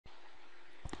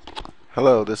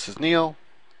Hello, this is Neil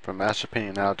from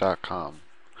MasterPaintingNow.com.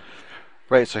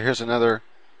 Right, so here's another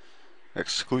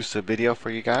exclusive video for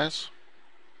you guys.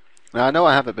 Now I know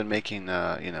I haven't been making,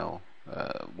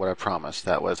 what I promised.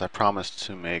 That was I promised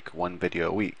to make one video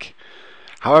a week.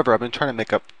 However, I've been trying to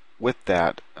make up with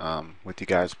that with you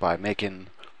guys by making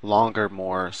longer,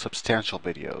 more substantial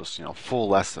videos. Full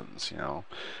lessons.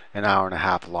 An hour and a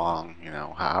half long.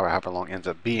 However long it ends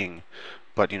up being.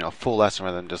 But full lesson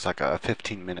rather than just like a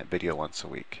 15-minute video once a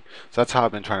week. So that's how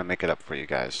I've been trying to make it up for you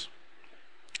guys.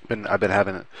 I've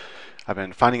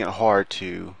been finding it hard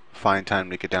to find time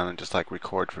to get down and just like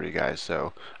record for you guys.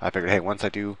 So I figured, hey, once I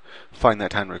do find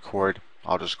that time to record,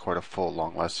 I'll just record a full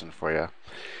long lesson for you.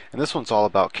 And this one's all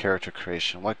about character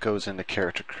creation. What goes into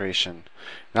character creation?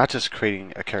 Not just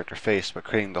creating a character face, but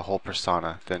creating the whole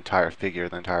persona, the entire figure,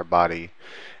 the entire body.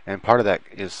 And part of that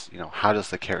is, how does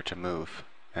the character move?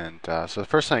 And so the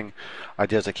first thing I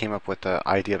did is I came up with the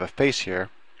idea of a face here.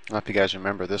 I don't know if you guys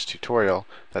remember this tutorial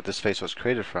that this face was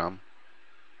created from.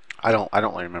 I don't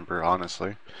really remember,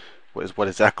 honestly, what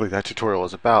exactly that tutorial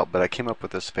was about, but I came up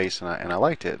with this face and I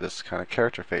liked it, this kind of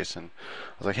character face, and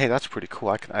I was like, hey, that's pretty cool.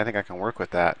 I think I can work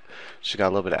with that. She got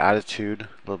a little bit of attitude, a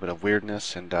little bit of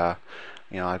weirdness, and I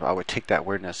would take that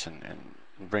weirdness and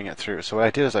bring it through. So what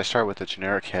I did is I started with a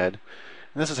generic head,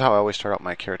 and this is how I always start out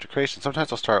my character creation.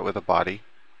 Sometimes I'll start with a body.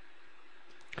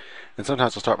 And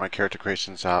sometimes I'll start my character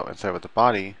creations out instead with the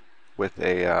body with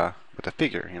a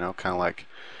figure, kind of like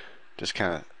just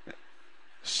kind of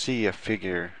see a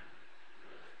figure,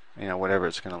 whatever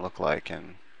it's going to look like,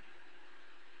 and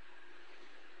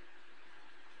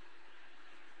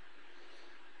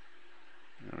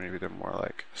maybe they're more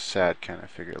like a sad kind of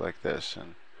figure like this,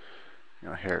 and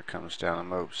hair comes down and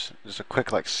moves. Just a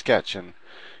quick like sketch, and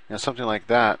something like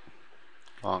that,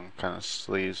 long kind of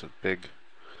sleeves with big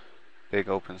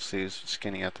open sleeves,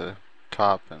 skinny at the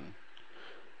top, and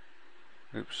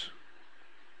maybe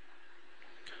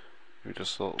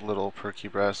just a little perky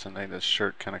breasts, and then this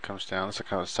shirt kind of comes down. It's a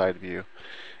kind of side view.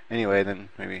 Anyway, then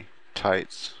maybe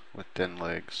tights with thin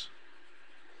legs,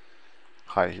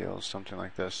 high heels, something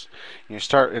like this. And you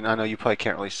start, and I know you probably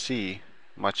can't really see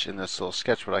much in this little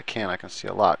sketch, but I can see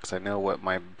a lot because I know what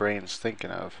my brain's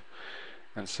thinking of.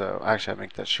 And so actually I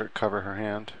make that shirt cover her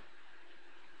hand.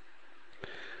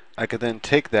 I could then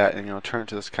take that and turn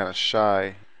to this kind of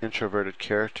shy, introverted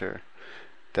character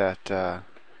that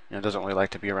doesn't really like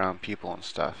to be around people and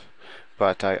stuff.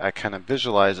 But I kind of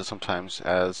visualize it sometimes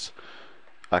as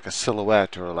like a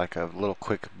silhouette or like a little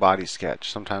quick body sketch.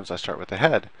 Sometimes I start with the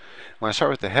head. When I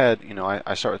start with the head,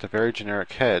 I start with a very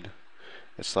generic head.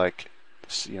 It's like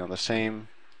the same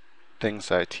things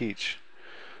that I teach.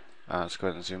 Let's go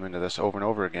ahead and zoom into this over and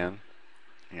over again.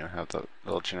 Have the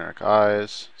little generic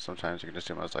eyes. Sometimes you can just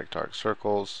do them as like dark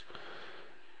circles,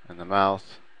 and the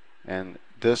mouth. And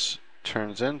this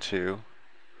turns into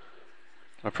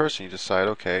a person. You decide,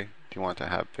 okay, do you want to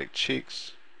have big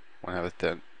cheeks? Want to have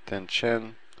a thin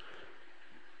chin?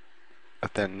 A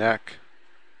thin neck?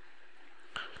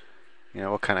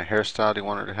 What kind of hairstyle do you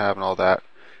want her to have, and all that.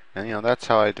 And that's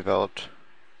how I developed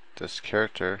this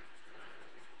character.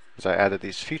 As I added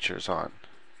these features on,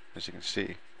 as you can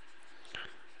see.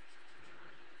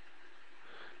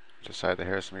 Decide the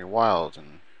hair is going to be wild,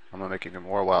 and I'm going to make it even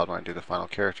more wild when I do the final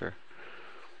character.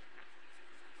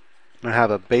 I have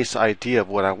a base idea of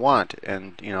what I want,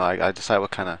 and I decide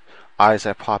what kind of eyes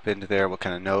I pop into there, what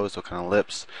kind of nose, what kind of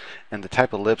lips, and the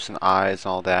type of lips and eyes and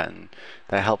all that, and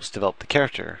that helps develop the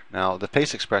character. Now the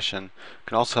face expression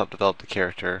can also help develop the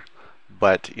character,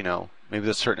 but maybe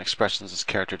there's certain expressions this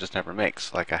character just never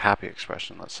makes, like a happy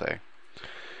expression, let's say.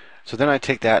 So then I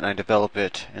take that and I develop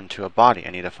it into a body. I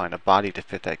need to find a body to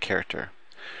fit that character.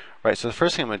 Right, so the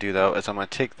first thing I'm going to do though is I'm going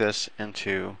to take this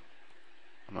into,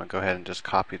 I'm going to go ahead and just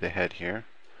copy the head here.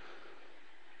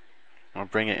 I'm going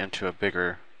to bring it into a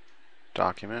bigger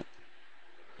document.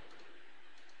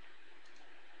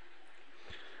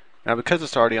 Now because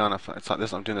it's already on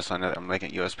I'm doing this on I'm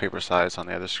making it US paper size on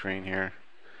the other screen here.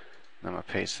 And I'm going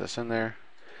to paste this in there.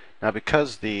 Now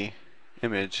because the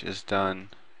image is done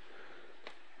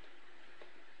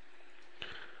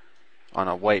on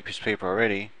a white piece of paper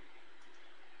already,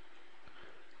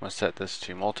 I'm going to set this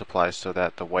to multiply so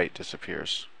that the white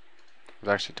disappears. It's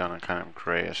actually done in kind of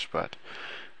grayish, but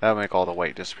that'll make all the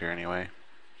white disappear anyway.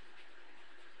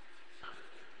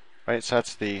 Right, so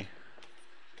that's the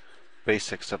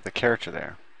basics of the character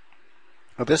there.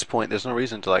 At this point, there's no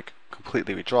reason to like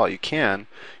completely redraw it. You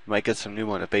might get some new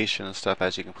motivation and stuff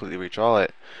as you completely redraw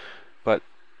it, but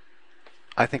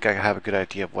I think I have a good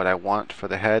idea of what I want for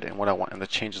the head and what I want and the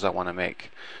changes I want to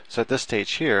make. So at this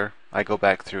stage here, I go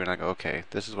back through and I go, okay,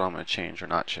 this is what I'm going to change or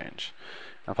not change.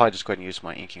 I'll probably just go ahead and use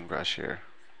my inking brush here.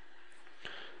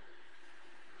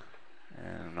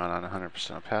 And I'm not on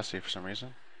 100% opacity for some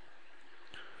reason.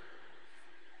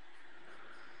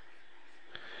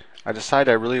 I decide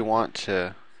I really want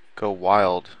to go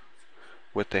wild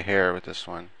with the hair with this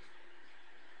one.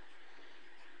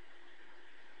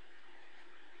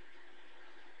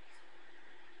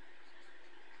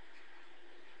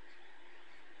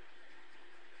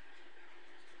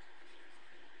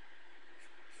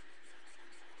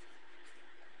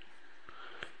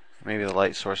 Maybe the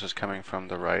light source is coming from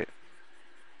the right.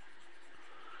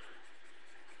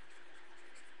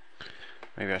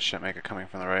 Maybe I shouldn't make it coming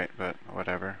from the right, but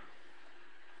whatever.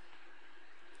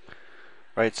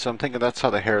 Right, so I'm thinking that's how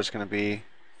the hair is going to be.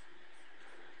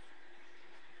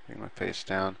 Bring my face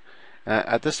down. And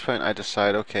at this point I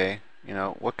decide, okay, you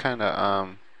know, what kind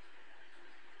of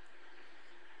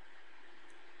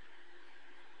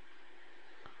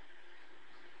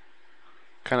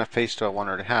face do I want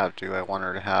her to have? Do I want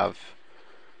her to have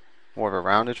more of a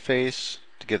rounded face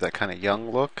to give that kind of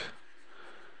young look?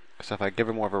 Because if I give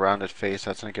her more of a rounded face,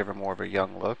 that's going to give her more of a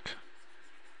young look.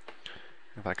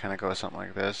 If I kind of go with something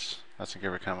like this, that's going to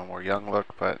give her kind of a more young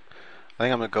look. But I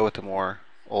think I'm going to go with the more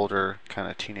older kind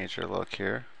of teenager look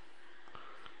here.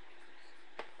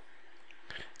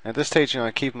 At this stage, you know,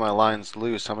 I keep my lines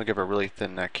loose. I'm going to give her a really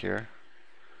thin neck here.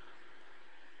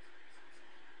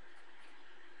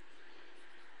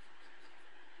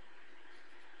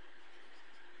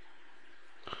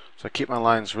 So I keep my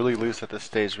lines really loose at this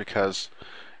stage because,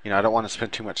 you know, I don't want to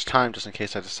spend too much time just in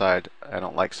case I decide I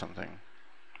don't like something.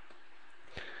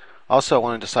 Also, I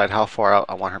want to decide how far out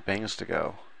I want her bangs to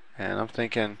go. And I'm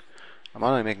thinking, I'm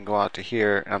only making go out to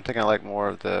here, and I'm thinking I like more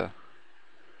of the,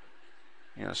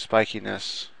 you know,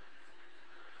 spikiness.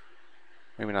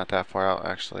 Maybe not that far out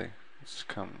actually. Let's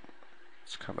come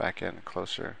back in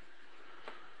closer.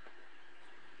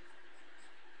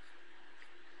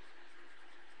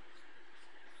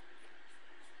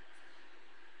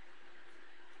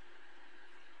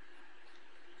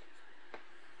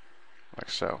 Like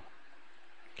so.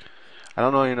 I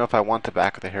don't even know if I want the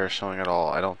back of the hair showing at all.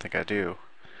 I don't think I do.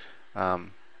 You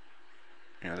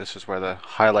know, this is where the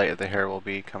highlight of the hair will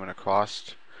be coming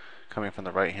across, coming from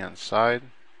the right hand side.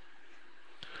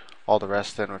 All the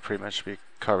rest then would pretty much be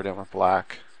covered in with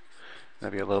black.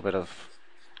 There'll be a little bit of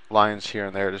lines here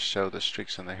and there to show the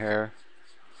streaks in the hair.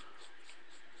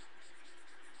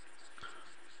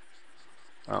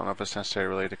 I don't know if it's necessary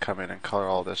really to come in and color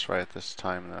all this right at this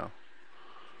time though.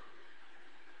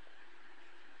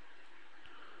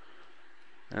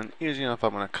 And usually, you know, if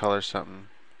I'm going to color something,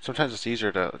 sometimes it's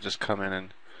easier to just come in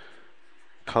and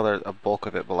color a bulk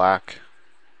of it black.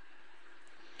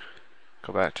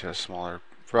 Go back to a smaller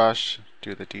brush,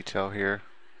 do the detail here.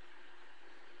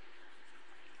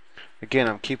 Again,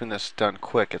 I'm keeping this done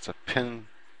quick. It's a pen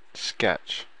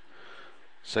sketch.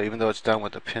 So even though it's done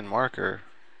with a pen marker,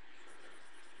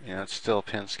 you know, it's still a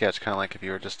pen sketch, kind of like if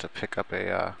you were just to pick up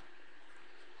a,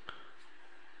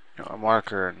 you know, a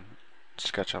marker and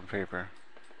sketch on paper.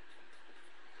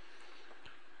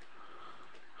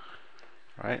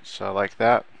 Alright, so I like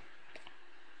that.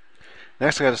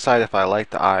 Next I gotta decide if I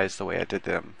like the eyes the way I did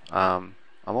them. I'm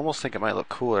almost thinking it might look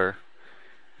cooler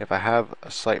if I have a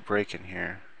slight break in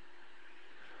here.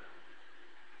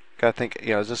 Gotta think,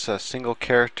 you know, is this a single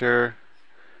character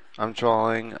I'm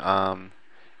drawing?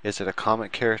 Is it a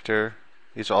comic character?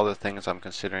 These are all the things I'm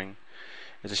considering.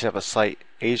 Does she have a slight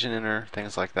Asian in her?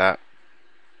 Things like that.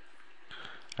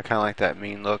 I kinda like that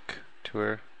mean look to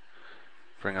her.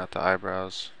 Bring out the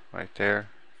eyebrows right there.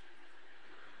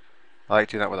 I like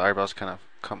doing that with the eyebrows kind of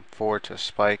come forward to a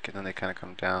spike and then they kind of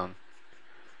come down.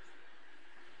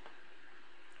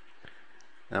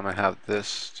 And I'm going to have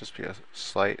this just be a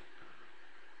slight.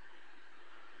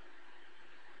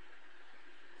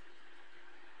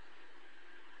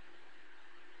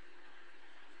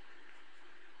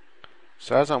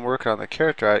 So as I'm working on the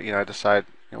character, I decide,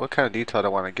 you know, what kind of detail do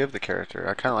I want to give the character.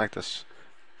 I kind of like this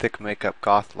thick makeup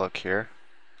goth look here.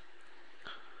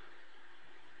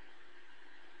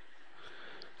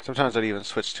 Sometimes I'd even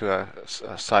switch to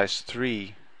a size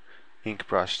 3 ink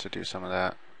brush to do some of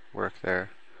that work there.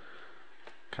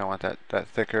 Kind of want that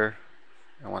thicker.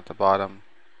 I want the bottom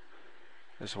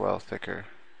as well thicker.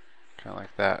 Kind of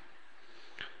like that.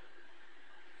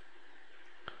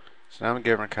 So now I'm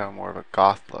giving her kind of more of a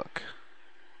goth look,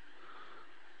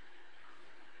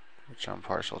 which I'm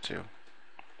partial to.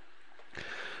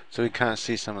 So we kind of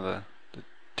see some of the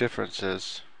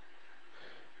differences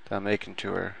that I'm making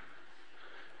to her.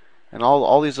 And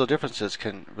all these little differences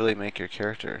can really make your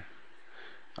character.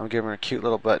 I'm giving her a cute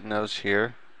little button nose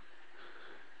here.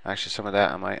 Actually, some of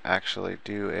that I might actually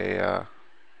do a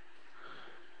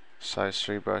size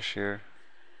 3 brush here.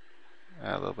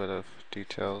 Add a little bit of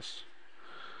details.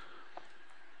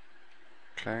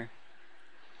 Okay.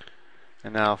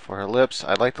 And now for her lips,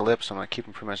 I like the lips, so I'm going to keep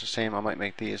them pretty much the same. I might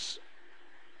make these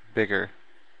bigger.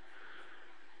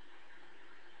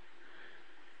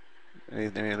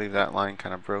 Maybe leave that line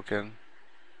kind of broken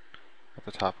at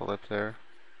the top of the lip there.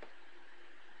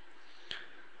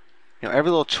 You know,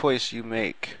 every little choice you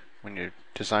make when you're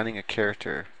designing a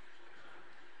character,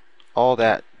 all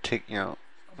that I'm going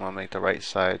to make the right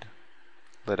side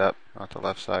lit up, not the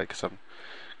left side, because I'm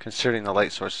considering the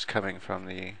light source is coming from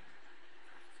the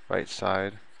right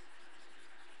side.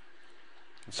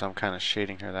 And so I'm kind of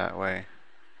shading her that way.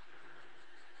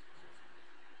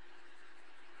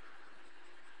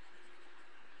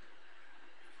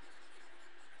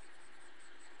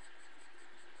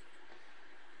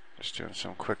 Just doing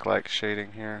some quick light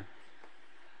shading here.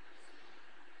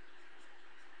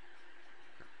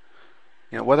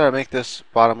 You know, whether I make this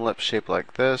bottom lip shaped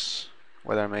like this,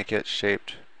 whether I make it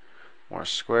shaped more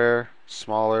square,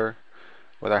 smaller,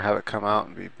 whether I have it come out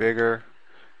and be bigger,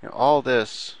 you know, all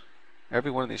this,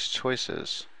 every one of these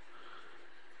choices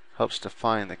helps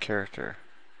define the character.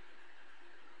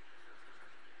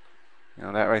 You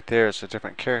know, that right there is a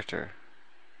different character.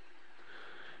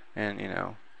 And, you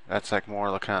know, that's like more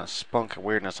the kind of spunk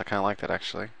weirdness. I kind of like that,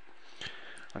 actually.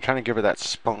 I'm trying to give her that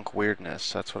spunk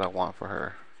weirdness. That's what I want for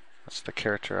her. That's the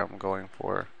character I'm going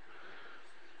for.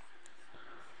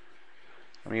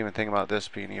 I'm even thinking about this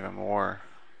being even more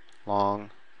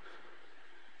long,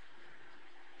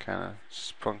 kind of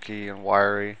spunky and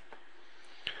wiry.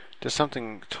 Just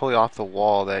something totally off the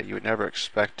wall that you would never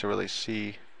expect to really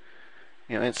see.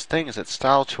 You know, it's things, it's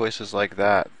style choices like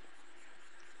that,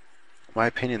 in my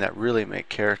opinion, that really make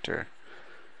character.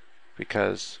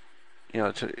 Because, you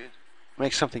know, to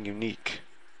make something unique,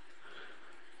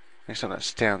 make something that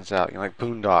stands out. You know, like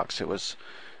Boondocks, it was,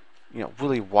 you know,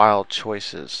 really wild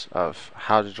choices of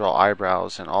how to draw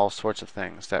eyebrows and all sorts of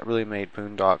things that really made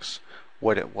Boondocks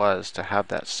what it was, to have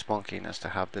that spunkiness, to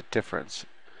have the difference.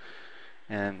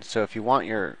 And so if you want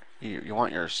your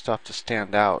stuff to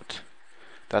stand out,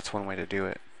 that's one way to do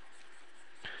it.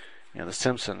 You know, The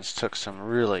Simpsons took some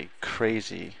really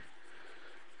crazy,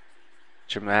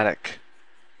 dramatic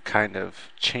kind of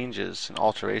changes and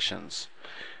alterations,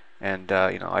 and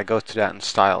you know, I go through that in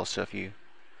style. So if you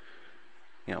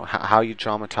know, how you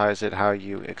dramatize it, how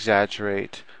you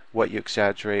exaggerate, what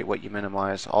you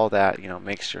minimize, all that, you know,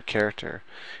 makes your character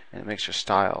and it makes your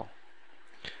style.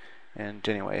 And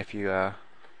anyway, if you're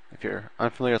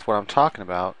unfamiliar with what I'm talking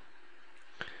about,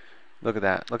 look at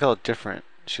that. Look how different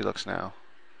she looks now.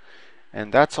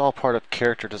 And that's all part of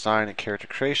character design and character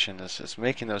creation, is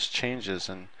making those changes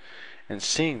and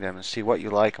seeing them and see what you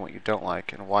like and what you don't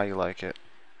like and why you like it.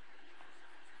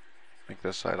 Make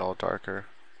this side all darker.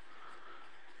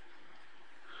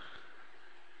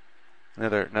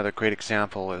 Another great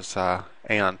example is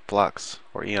Aeon Flux,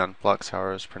 or Eon Flux,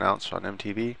 however it's pronounced, on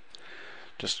MTV.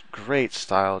 Just great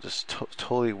style, just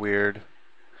totally weird,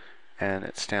 and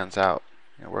it stands out.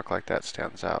 You know, work like that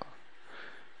stands out.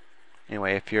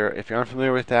 Anyway, if you're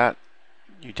unfamiliar with that,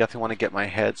 you definitely want to get my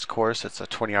Heads course. It's a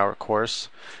 20-hour course.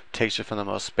 It takes you from the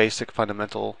most basic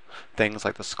fundamental things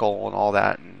like the skull and all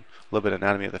that, and a little bit of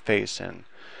anatomy of the face, and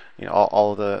you know,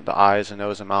 all the eyes and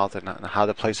nose and mouth, and how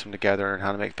to place them together and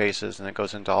how to make faces, and it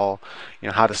goes into all, you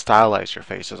know, how to stylize your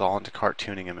faces, all into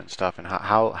cartooning them and stuff, and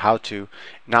how to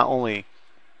not only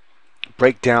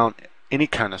break down any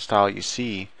kind of style you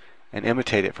see and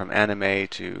imitate it, from anime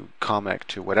to comic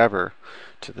to whatever,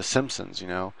 to The Simpsons. You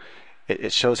know,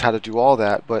 it shows how to do all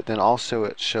that, but then also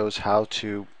it shows how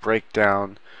to break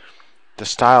down the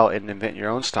style and invent your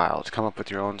own style, to come up with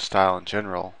your own style in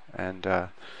general. And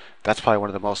that's probably one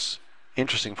of the most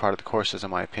interesting part of the courses, in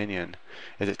my opinion,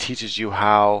 is it teaches you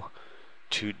how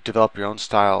to develop your own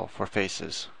style for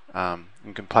faces.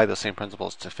 You can apply those same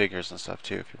principles to figures and stuff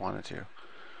too, if you wanted to.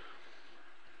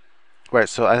 Right,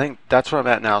 so I think that's where I'm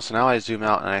at now. So now I zoom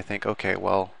out and I think, okay,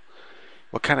 well,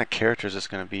 what kind of character is this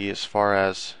going to be, as far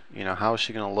as, you know, how is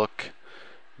she going to look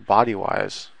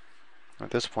body-wise?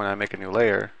 At this point, I make a new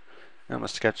layer, and I'm going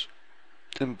to sketch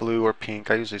in blue or pink.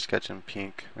 I usually sketch in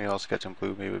pink. Maybe I'll sketch in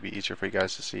blue. Maybe it would be easier for you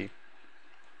guys to see.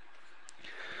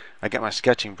 I get my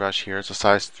sketching brush here. It's a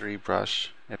size 3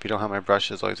 brush. If you don't have my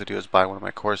brushes, all you have to do is buy one of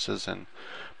my courses, and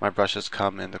my brushes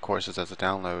come in the courses as a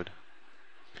download.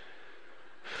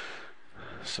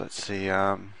 So let's see.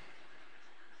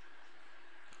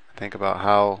 Think about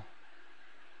how,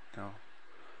 you know,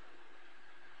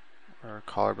 our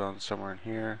collarbones somewhere in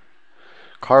here.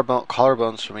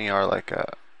 Collarbones for me are like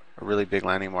a really big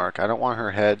landing mark. I don't want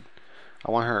her head. I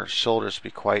want her shoulders to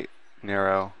be quite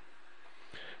narrow.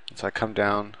 So I come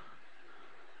down.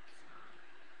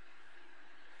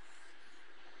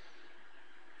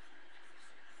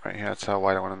 Right here, that's how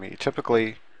wide I want to meet.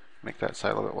 Typically, make that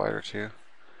side a little bit wider too.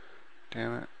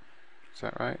 Damn it. Is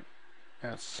that right?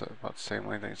 Yeah, it's about the same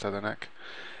length as the other neck.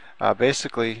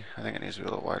 Basically, I think it needs to be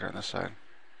a little wider on this side.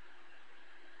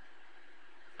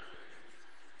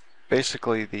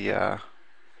 Basically, the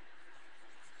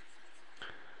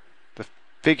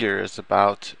figure is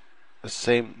about the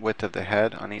same width of the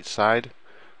head on each side,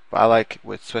 but I like,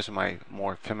 with especially my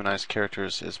more feminized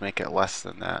characters, is make it less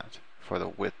than that for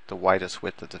the widest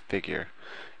width of the figure,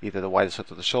 either the widest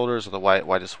width of the shoulders or the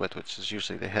widest width, which is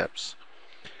usually the hips.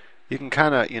 You can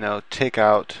kind of take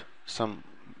out some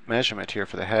measurement here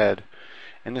for the head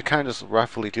and then kind of just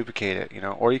roughly duplicate it,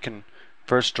 or you can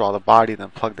first draw the body, then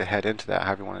plug the head into that,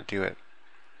 however you want to do it.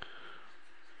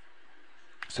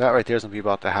 So that right there is going to be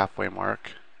about the halfway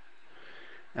mark.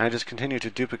 And I just continue to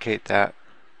duplicate that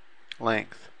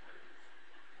length.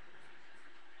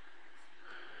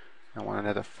 I want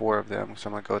another 4 of them, so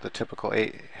I'm going to go with the typical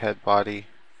 8 head body.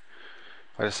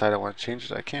 If I decide I want to change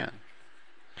it, I can.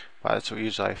 But that's what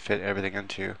usually I fit everything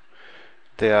into.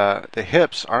 The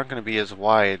hips aren't going to be as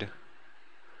wide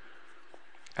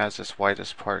as this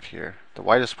widest part here. The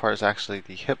widest part is actually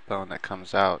the hip bone that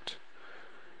comes out.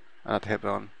 Not the hip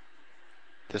bone.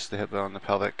 This is the hip bone, the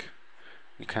pelvic.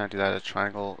 You kind of do that at a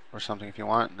triangle or something if you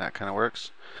want, and that kind of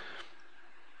works.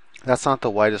 That's not the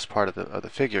widest part of the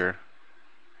figure.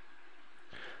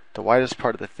 The widest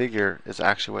part of the figure is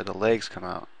actually where the legs come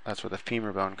out. That's where the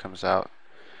femur bone comes out,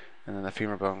 and then the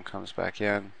femur bone comes back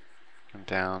in and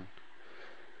down.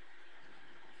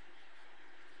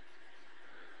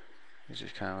 You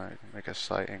just kind of like make a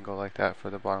slight angle like that for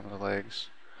the bottom of the legs.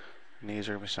 Knees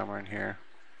are going to be somewhere in here.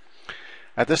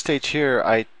 At this stage here,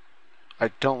 I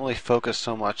don't really focus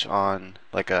so much on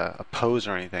like a pose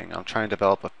or anything. I'm trying to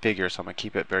develop a figure, so I'm going to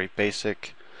keep it very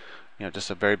basic.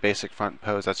 Just a very basic front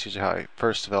pose. That's usually how I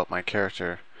first develop my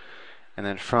character. And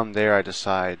then from there I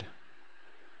decide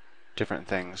different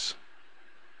things.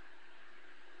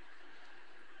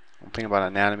 I'm thinking about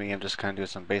anatomy. I'm just kind of doing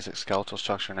some basic skeletal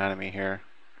structure anatomy here.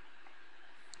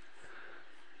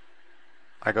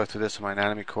 I go through this in my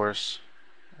anatomy course.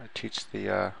 I teach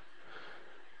a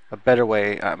better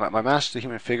way. My Master of the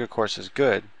Human Figure course is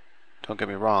good. Don't get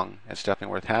me wrong. It's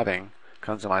definitely worth having. It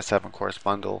comes in my 7-course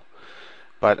bundle.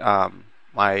 But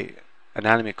my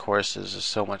anatomy course is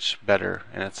so much better,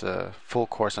 and it's a full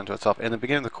course unto itself. In the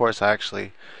beginning of the course, I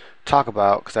actually talk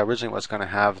about, because I originally was going to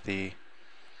have the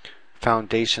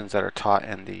foundations that are taught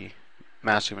in the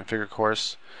Master of the Human Figure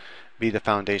course be the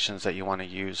foundations that you want to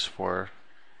use for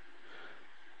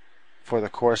the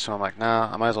course. So I'm like,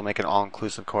 nah, I might as well make an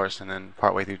all-inclusive course. And then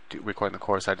partway through recording the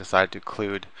course, I decided to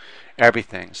include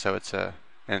everything. So it's an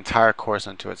entire course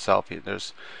unto itself.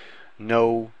 There's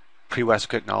no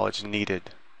prerequisite knowledge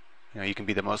needed. You can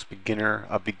be the most beginner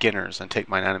of beginners and take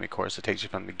my anatomy course. It takes you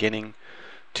from the beginning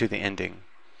to the ending,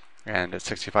 and it's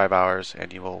 65 hours,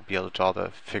 and you will be able to draw the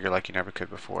figure like you never could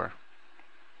before.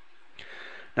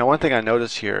 Now, one thing I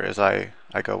notice here is I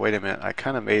go, wait a minute, I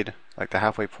kind of made like the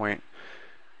halfway point.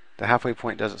 The halfway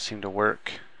point doesn't seem to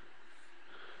work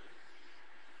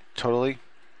totally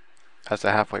as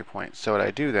the halfway point. So what I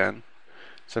do then,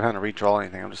 instead of having to redraw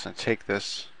anything, I'm just going to take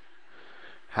this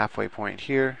halfway point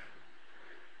here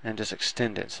and just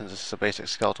extend it. Since this is a basic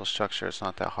skeletal structure, it's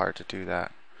not that hard to do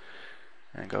that.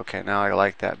 And go, okay, now I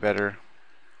like that better.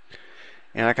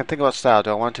 And I can think about style.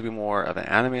 Do I want it to be more of an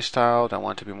anime style? Do I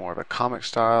want it to be more of a comic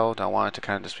style? Do I want it to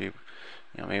kind of just be,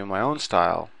 maybe my own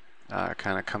style?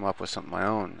 Kind of come up with something of my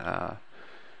own.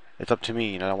 It's up to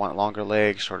me. I want longer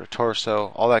legs, shorter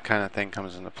torso. All that kind of thing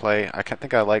comes into play. I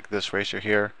think I like this ratio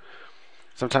here.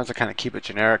 Sometimes I kind of keep it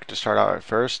generic to start out at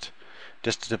first,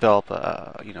 just to develop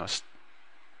a,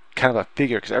 kind of a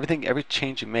figure, because every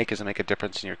change you make is to make a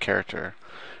difference in your character.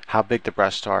 How big the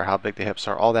breasts are, how big the hips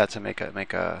are, all that to make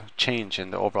a change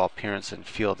in the overall appearance and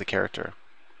feel of the character.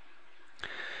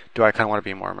 Do I kind of want to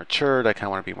be more mature? Do I kind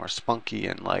of want to be more spunky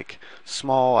and like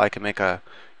small? I can make a,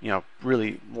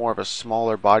 really more of a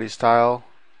smaller body style,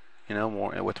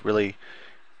 more with really,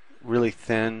 really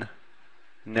thin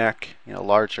neck,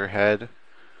 larger head,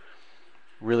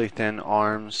 really thin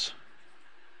arms,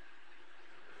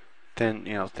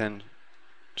 thin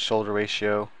shoulder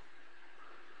ratio,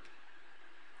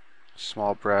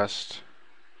 small breast,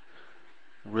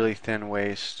 really thin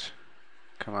waist.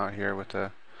 Come out here with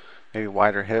the maybe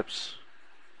wider hips.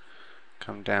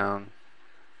 Come down.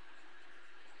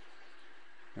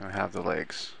 Have the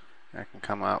legs. I can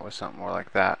come out with something more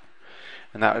like that,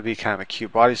 and that would be kind of a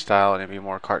cute body style, and it'd be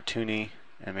more cartoony,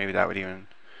 and maybe that would even,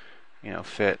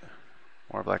 fit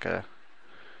more of like a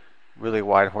really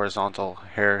wide horizontal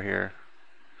hair here,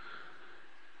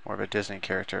 more of a Disney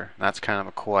character. And that's kind of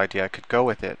a cool idea. I could go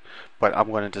with it, but I'm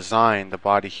going to design the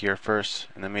body here first,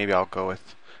 and then maybe I'll go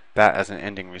with that as an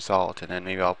ending result, and then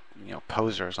maybe I'll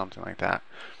pose her or something like that.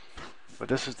 But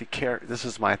this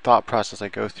is my thought process I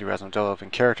go through as I'm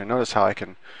developing character. Notice how I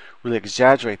can really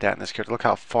exaggerate that in this character. Look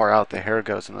how far out the hair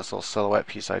goes in this little silhouette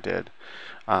piece I did.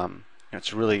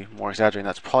 It's really more exaggerating.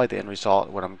 That's probably the end result,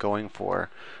 what I'm going for.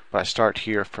 But I start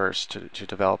here first to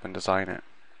develop and design it.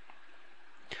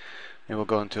 And we'll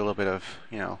go into a little bit of,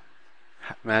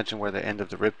 imagine where the end of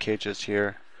the rib cage is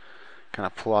here. Kind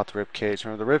of pull out the rib cage.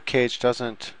 Remember, the rib cage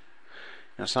doesn't,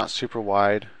 it's not super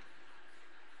wide.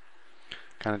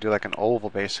 Kind of do like an oval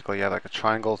basically. You have like a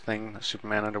triangle thing, the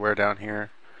Superman underwear down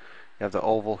here. You have the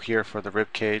oval here for the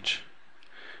rib cage.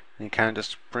 And you kind of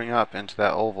just bring up into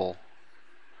that oval.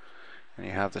 And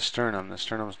you have the sternum. The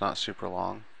sternum's not super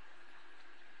long.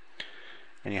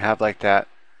 And you have like that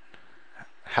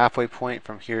halfway point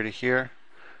from here to here,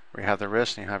 where you have the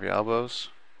wrist and you have your elbows.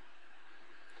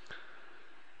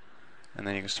 And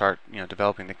then you can start,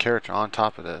 developing the character on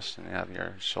top of this, and you have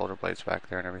your shoulder blades back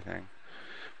there and everything.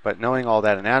 But knowing all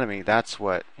that anatomy, that's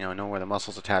what, know where the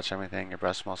muscles attach everything. Your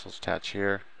breast muscles attach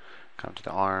here, come to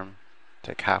the arm,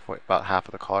 take about half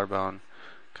of the collarbone,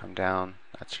 come down.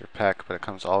 That's your pec, but it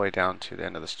comes all the way down to the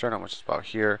end of the sternum, which is about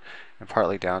here, and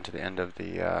partly down to the end of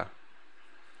the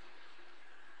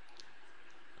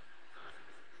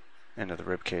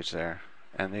rib cage there.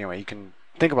 And anyway, you can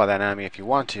think about that anatomy if you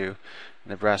want to,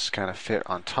 and the breasts kind of fit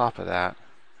on top of that.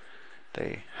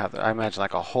 They have, I imagine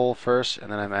like a hole first,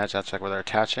 and then I imagine that's like where they're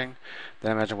attaching.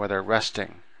 Then I imagine where they're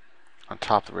resting on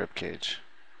top of the rib cage.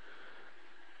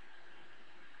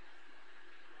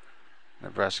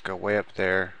 And the breasts go way up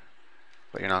there,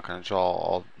 but you're not going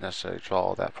to necessarily draw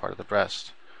all that part of the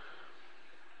breast.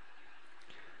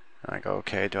 And I go,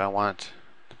 okay, do I want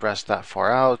the breast that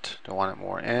far out? Do I want it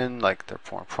more in, like they're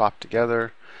more propped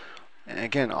together? And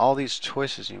again, all these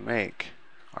choices you make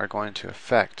are going to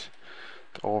affect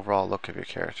the overall look of your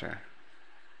character.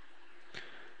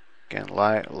 Again,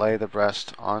 lay the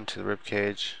breast onto the rib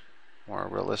cage, more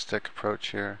realistic approach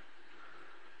here.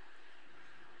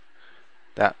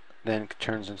 That then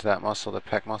turns into that muscle, the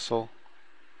pec muscle.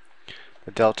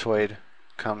 The deltoid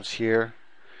comes here,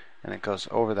 and it goes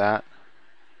over that,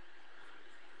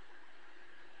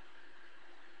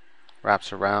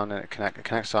 wraps around, and it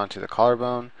connects onto the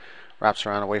collarbone, wraps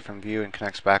around away from view, and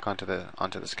connects back onto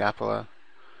the scapula.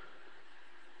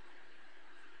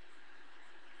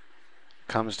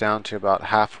 Comes down to about the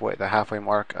halfway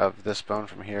mark of this bone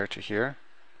from here to here.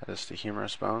 That is the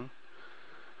humerus bone.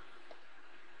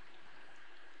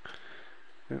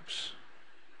 Oops.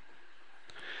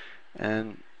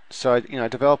 And so I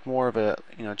develop more of a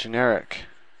generic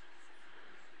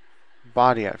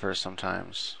body at first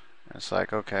sometimes. It's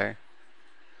like, okay,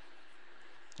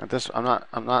 at this I'm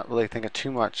not really thinking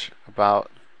too much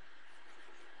about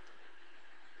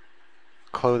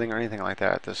clothing or anything like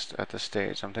that at this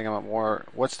stage. I'm thinking about more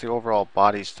what's the overall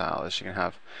body style. Is she gonna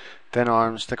have thin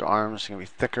arms, thick arms? She's gonna be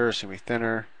thicker, she's gonna be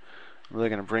thinner. I'm really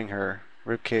gonna bring her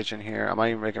rib cage in here. I might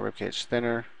even make her rib cage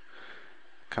thinner.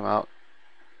 Come out.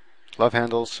 Love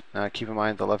handles. Now keep in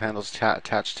mind the love handles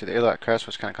attached to the iliac crest,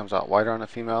 which kind of comes out wider on a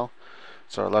female.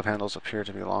 So our love handles appear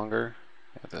to be longer.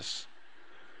 This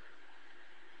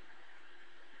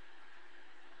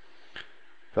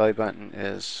belly button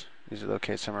is usually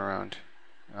located somewhere around,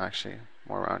 actually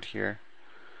more around here,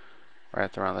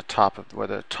 right around the top of where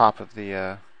the top of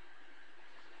the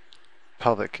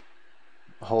pelvic,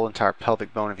 whole entire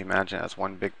pelvic bone, if you imagine it as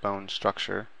one big bone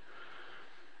structure.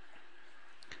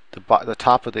 The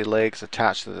top of the legs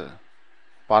attached to the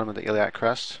bottom of the iliac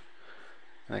crest,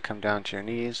 and they come down to your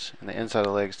knees, and the inside of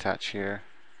the legs attach here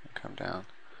and come down.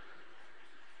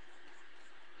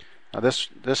 Now this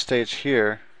stage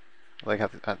here, leg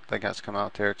has to come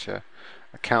out there to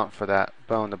account for that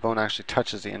bone. The bone actually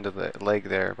touches the end of the leg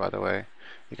there, by the way.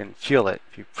 You can feel it.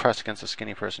 If you press against a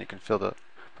skinny person, you can feel the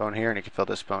bone here, and you can feel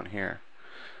this bone here.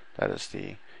 That is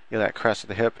the iliac crest of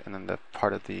the hip, and then the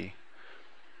part of the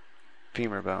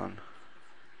femur bone.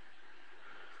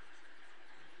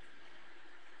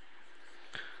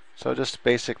 So just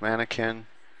basic mannequin,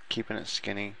 keeping it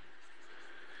skinny.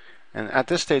 And at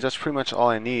this stage, that's pretty much all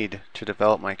I need to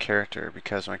develop my character,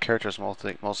 because my character is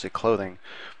mostly clothing.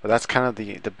 But that's kind of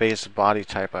the base body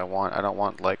type I want. I don't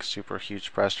want like super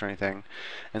huge breasts or anything.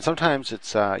 And sometimes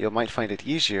it's you might find it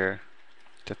easier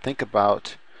to think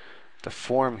about the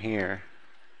form here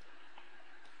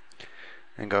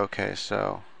and go, okay,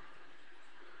 so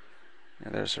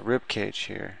there's a rib cage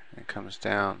here. It comes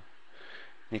down.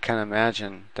 You kind of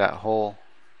imagine that whole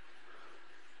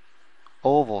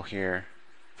oval here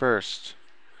first,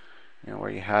 where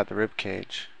you had the rib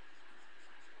cage.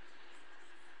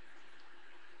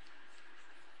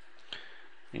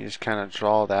 You just kind of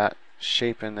draw that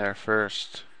shape in there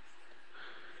first,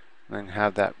 and then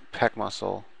have that pec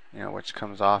muscle, which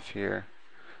comes off here,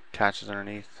 attaches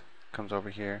underneath, comes over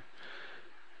here,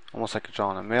 almost like you're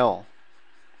drawing a mill,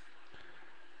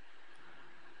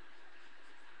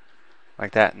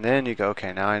 like that. And then you go,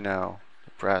 okay, now I know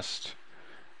the breast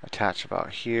attach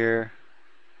about here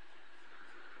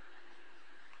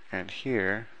and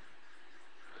here,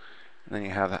 and then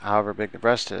you have however big the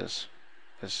breast is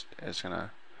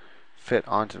gonna fit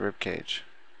onto the rib cage.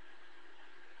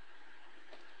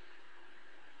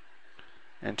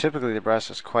 And typically the breast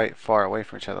is quite far away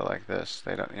from each other like this.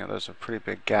 They don't, there's a pretty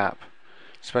big gap,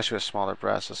 especially with smaller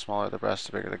breasts. The smaller the breast,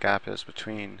 the bigger the gap is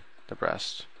between the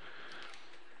breasts.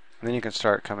 And then you can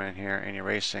start coming in here and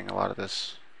erasing a lot of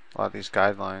these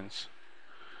guidelines.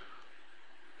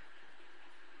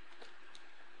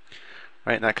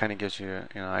 Right, and that kind of gives you,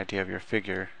 an idea of your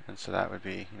figure. And so that would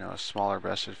be, a smaller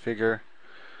breasted figure,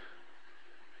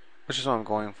 which is what I'm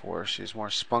going for. She's more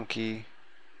spunky,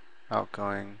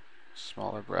 outgoing,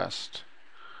 smaller breast.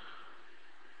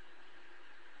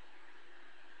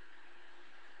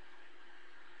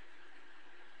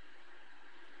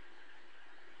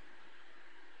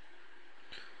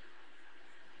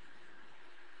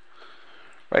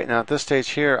 Right, now at this stage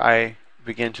here, I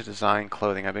begin to design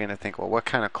clothing. I begin to think, well, what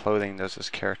kind of clothing does this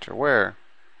character wear?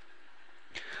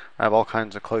 I have all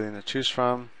kinds of clothing to choose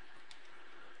from.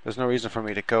 There's no reason for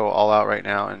me to go all out right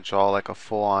now and draw like a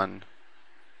full-on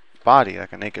body,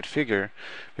 like a naked figure,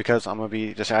 because I'm going to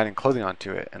be just adding clothing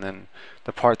onto it, and then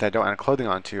the part that I don't add clothing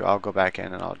onto, I'll go back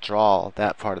in and I'll draw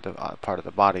that part of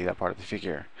the body, that part of the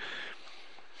figure.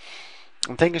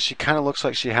 I'm thinking she kind of looks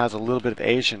like she has a little bit of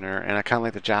Asian in her, and I kind of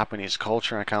like the Japanese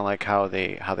culture. And I kind of like how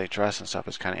they dress and stuff.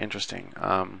 Is kind of interesting.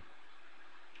 I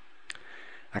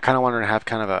kind of want her to have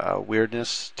kind of a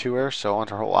weirdness to her, so I want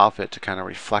her whole outfit to kind of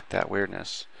reflect that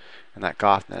weirdness and that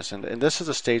gothness. And this is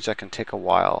a stage that can take a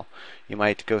while. You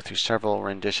might go through several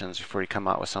renditions before you come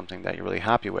out with something that you're really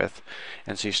happy with.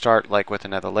 And so you start like with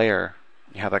another layer.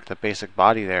 You have like the basic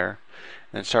body there,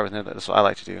 and then start with another. That's what I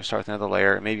like to do. Start with another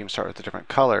layer, and maybe even start with a different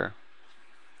color.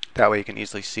 That way you can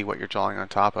easily see what you're drawing on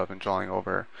top of and drawing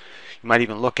over. You might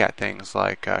even look at things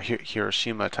like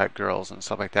Hiroshima type girls and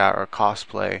stuff like that, or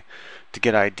cosplay, to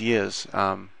get ideas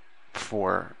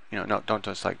for, don't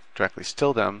just like directly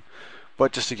still them,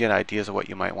 but just to get ideas of what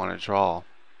you might want to draw.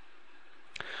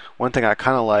 One thing I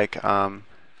kind of like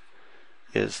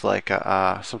is like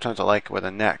sometimes I like with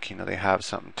a neck, they have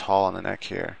something tall on the neck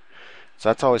here. So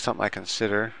that's always something I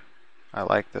consider. I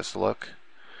like this look.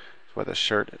 Where the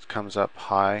shirt, it comes up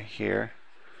high here.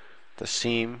 The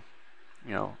seam,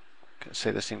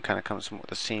 say the seam kind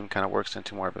of works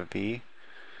into more of a V,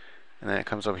 and then it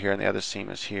comes over here, and the other seam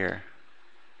is here,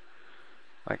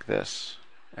 like this,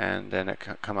 and then it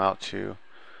come out to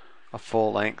a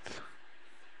full length.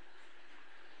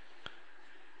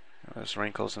 There's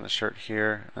wrinkles in the shirt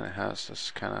here, and it has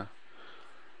this kind of,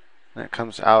 and it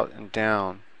comes out and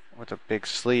down with a big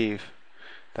sleeve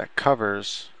that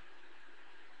covers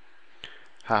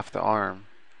half the arm.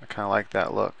 I kind of like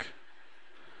that look.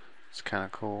 It's kind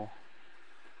of cool.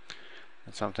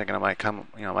 And so I'm thinking I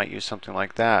might use something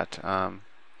like that. I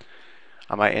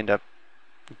might end up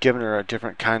giving her a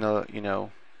different kind of,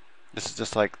 this is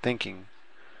just like thinking.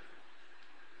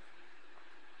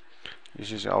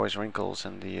 There's usually always wrinkles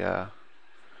in the,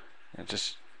 it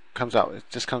just comes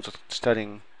with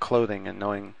studying clothing and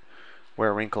knowing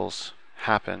where wrinkles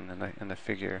happen in the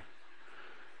figure.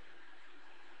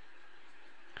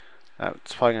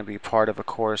 It's probably going to be part of a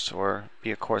course or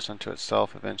be a course unto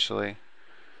itself eventually.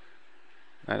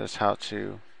 That is how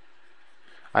to...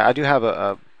 I do have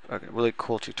a really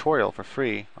cool tutorial for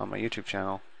free on my YouTube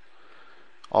channel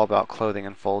all about clothing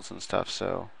and folds and stuff,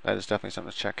 so that is definitely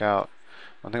something to check out.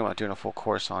 I'm thinking about doing a full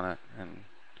course on it and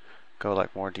go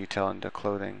like more detail into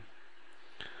clothing.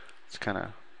 Let's kind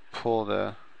of pull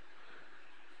the...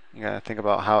 You got to think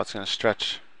about how it's going to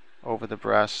stretch over the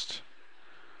breast.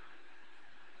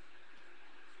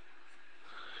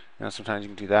 Sometimes you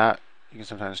can do that. You can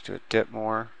sometimes do a dip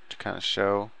more to kind of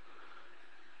show,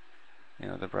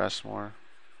 the breast more.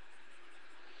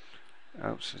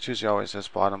 Oops, it's usually always this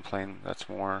bottom plane that's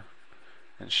more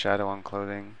in shadow on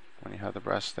clothing when you have the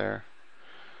breast there.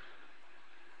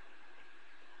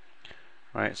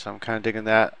 Right, so I'm kind of digging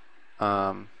that.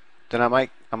 Then I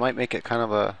might make it kind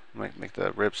of might make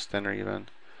the ribs thinner even.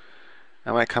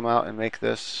 I might come out and make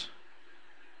this.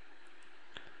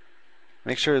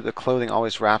 Make sure the clothing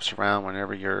always wraps around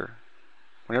whenever you're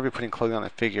putting clothing on the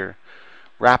figure.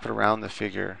 wrap it around the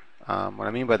figure. What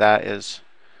I mean by that is,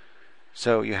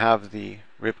 so you have the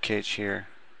rib cage here,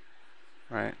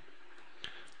 right?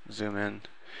 Zoom in.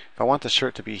 If I want the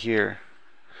shirt to be here,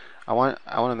 I want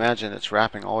to imagine it's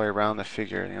wrapping all the way around the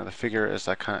figure. You know, the figure is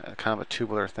like kind of a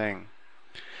tubular thing,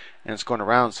 and it's going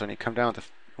around. So when you come down, you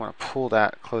want to pull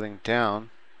that clothing down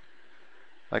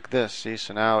like this. See,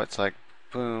 so now it's like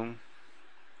boom,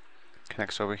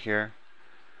 connects over here,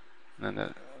 and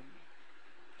then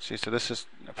see. So this is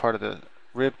a part of the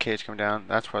rib cage coming down.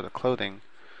 That's part of the clothing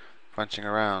bunching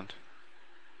around.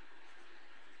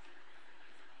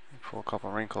 Pull a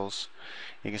couple wrinkles.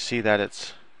 You can see that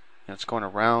it's going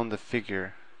around the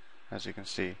figure, as you can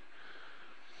see.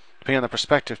 Depending on the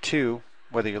perspective too,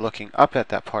 whether you're looking up at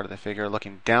that part of the figure or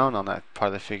looking down on that part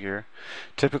of the figure,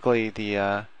 typically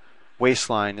the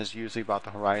waistline is usually about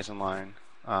the horizon line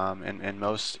in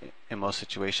most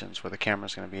situations where the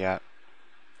camera's going to be at.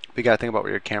 You got to think about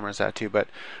where your camera's at too. But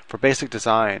for basic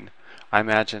design, I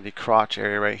imagine the crotch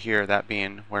area right here, that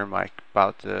being where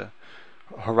about the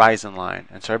horizon line,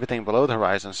 and so everything below the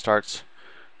horizon starts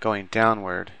going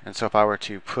downward. And so if I were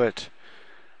to put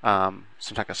some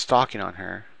type of stocking on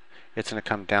her, it's going to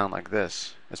come down like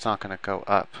this. It's not going to go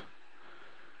up,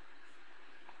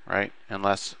 right?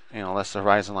 Unless the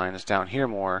horizon line is down here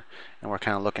more, and we're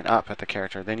kind of looking up at the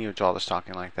character. Then you would draw the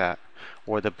stocking like that,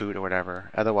 or the boot or whatever.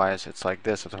 Otherwise, it's like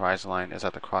this if the horizon line is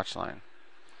at the crotch line.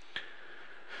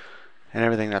 And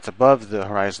everything that's above the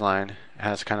horizon line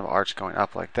has kind of arch going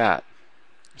up like that.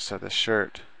 So the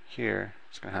shirt here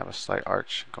is going to have a slight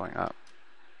arch going up.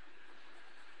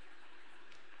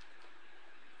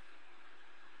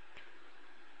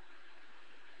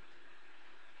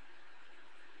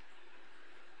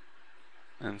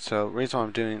 And so the reason why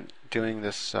I'm doing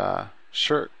this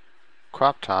shirt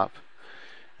crop top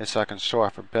is so I can show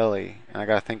off her belly. And I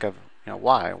got to think of,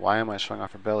 why am I showing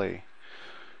off her belly?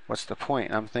 What's the point?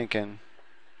 And I'm thinking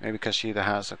maybe because she either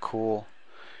has a cool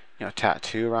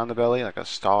tattoo around the belly, like a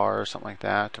star or something like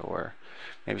that, or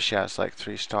maybe she has like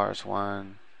 3 stars,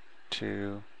 1,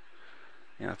 2,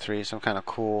 3, some kind of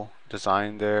cool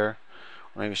design there,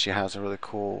 or maybe she has a really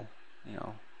cool,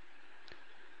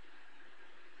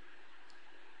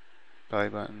 belly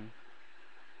button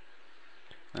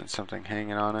and something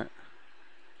hanging on it,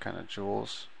 kind of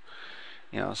jewels,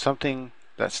 something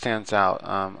that stands out.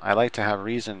 I like to have a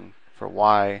reason for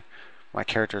why my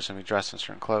characters going to be dressed in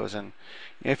certain clothes. And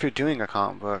if you're doing a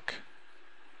comic book,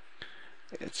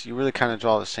 you really kind of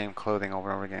draw the same clothing over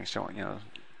and over again. So you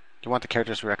want the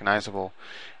characters to be recognizable,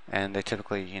 and they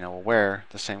typically will wear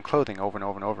the same clothing over and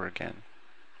over and over again.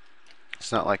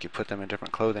 It's not like you put them in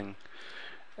different clothing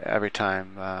every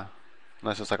time,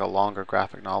 unless it's like a longer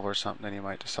graphic novel or something. Then you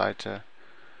might decide to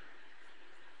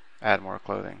add more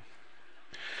clothing.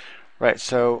 Right.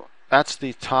 So that's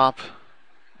the top.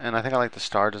 And I think I like the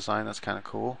star design. That's kind of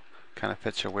cool. Kind of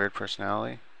fits her weird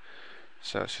personality.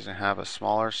 So she's going to have a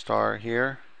smaller star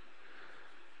here,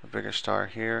 a bigger star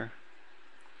here.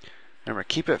 Remember,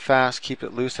 keep it fast, keep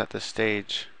it loose at this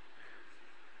stage.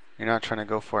 You're not trying to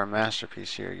go for a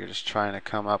masterpiece here. You're just trying to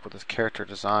come up with this character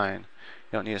design.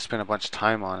 You don't need to spend a bunch of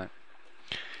time on it.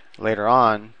 Later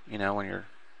on, when you're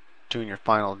doing your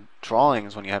final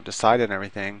drawings, when you have decided and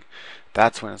everything,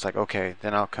 that's when it's like, okay,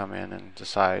 then I'll come in and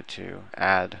decide to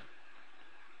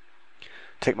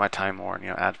take my time more and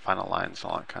add final lines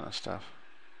and all that kind of stuff.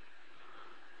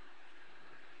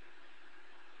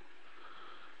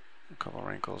 A couple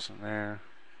wrinkles in there.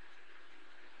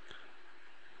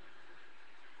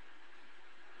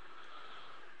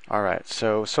 Alright,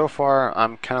 so far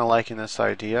I'm kind of liking this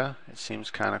idea. It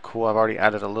seems kind of cool. I've already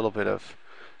added a little bit of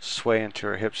sway into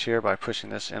her hips here by pushing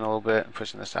this in a little bit and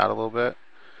pushing this out a little bit.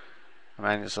 I'm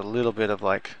adding just a little bit of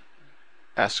like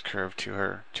S-curve to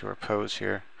her pose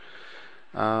here.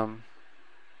 Now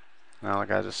I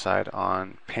gotta decide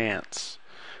on pants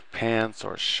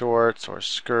or shorts or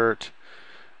skirt.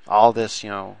 All this,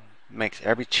 makes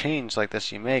every change like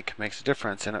this you make makes a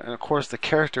difference. And of course, the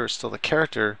character is still the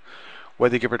character,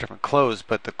 whether you give her different clothes,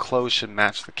 but the clothes should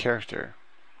match the character.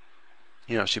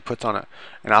 If she puts on an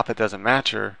outfit that doesn't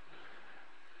match her,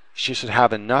 she should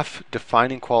have enough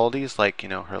defining qualities like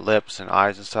her lips and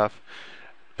eyes and stuff,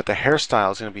 but the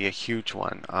hairstyle is going to be a huge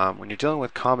one. When you're dealing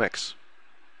with comics,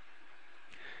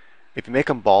 if you make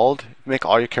them bald, if you make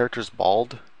all your characters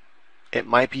bald, it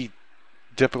might be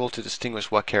difficult to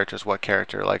distinguish what character is what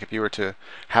character. Like if you were to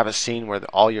have a scene where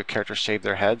all your characters shave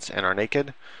their heads and are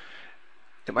naked,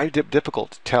 it might be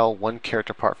difficult to tell one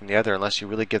character apart from the other unless you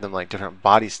really give them like different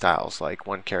body styles. Like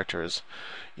one character is,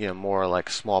 more like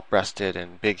small-breasted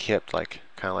and big-hipped, like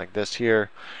kind of like this here.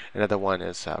 Another one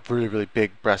is really, really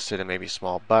big-breasted and maybe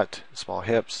small butt, small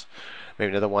hips.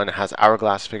 Maybe another one has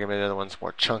hourglass figure, maybe another one's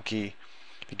more chunky.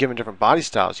 If you give them different body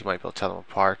styles, you might be able to tell them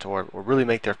apart, or really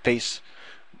make their face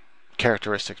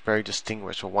characteristics very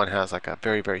distinguished. Where one has like a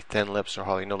very, very thin lips or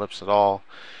hardly no lips at all.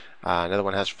 Another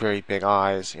one has very big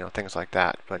eyes, things like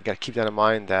that. But you got to keep that in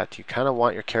mind that you kind of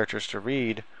want your characters to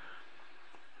read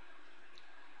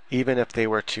even if they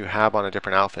were to have on a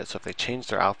different outfit. So if they change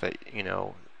their outfit,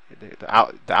 the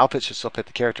outfit should still fit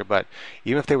the character, but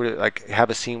even if they were to like have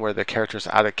a scene where the character's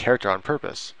out of character on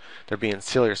purpose, they're being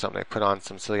silly or something, they put on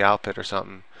some silly outfit or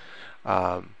something,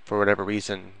 for whatever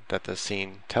reason that the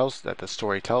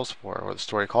story tells for, or the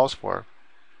story calls for,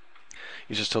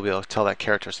 you should still be able to tell that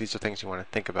character. So these are things you want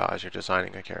to think about as you're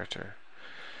designing a character.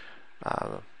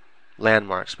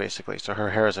 Landmarks, basically. So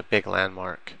her hair is a big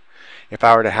landmark. If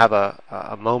I were to have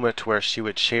a moment where she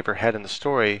would shave her head in the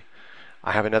story,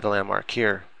 I have another landmark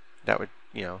here that would,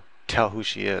 tell who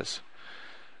she is.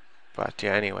 But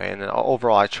yeah, anyway, and then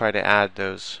overall I try to add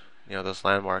those, those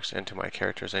landmarks into my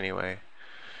characters anyway.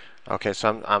 Okay,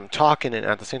 so I'm talking, and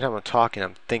at the same time I'm talking,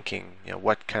 I'm thinking,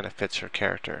 what kind of fits her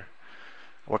character,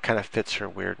 what kind of fits her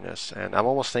weirdness, and I'm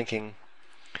almost thinking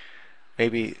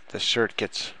maybe the shirt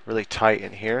gets really tight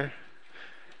in here,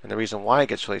 and the reason why it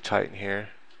gets really tight in here,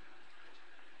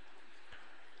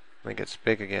 when it gets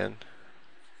big again,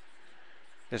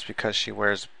 is because she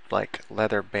wears like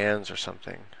leather bands or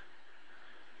something.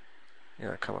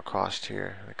 Come across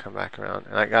here and come back around,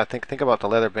 and I gotta think about the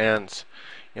leather bands.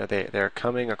 They're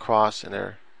coming across and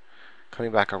they're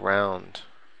coming back around.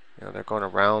 They're going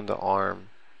around the arm.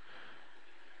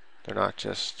 They're not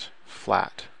just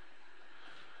flat.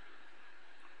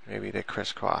 Maybe they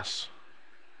crisscross.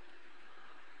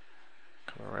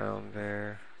 Come around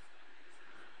there.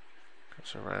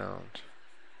 Comes around.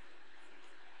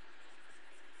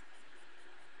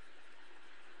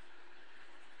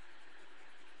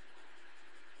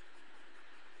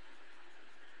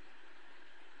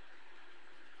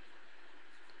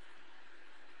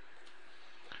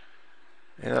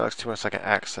 And that looks too much like an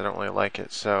X. I don't really like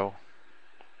it, so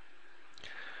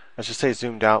I should say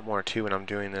zoomed out more too when I'm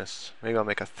doing this. Maybe I'll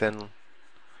make a thin,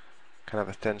 kind of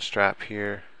a thin strap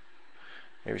here.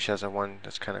 Maybe she has a one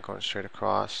that's kind of going straight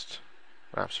across,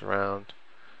 wraps around.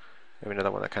 Maybe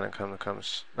another one that kind of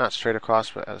comes not straight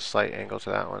across, but at a slight angle to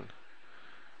that one.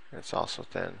 And it's also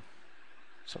thin,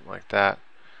 something like that.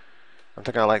 I'm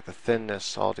thinking I like the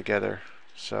thinness altogether,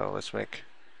 so let's make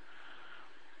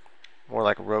more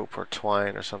like rope or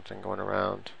twine or something going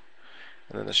around.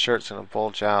 And then the shirt's going to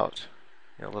bulge out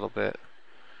a little bit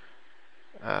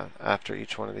after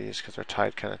each one of these, because they're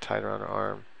tied, kind of tight around her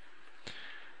arm.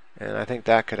 And I think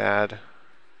that could add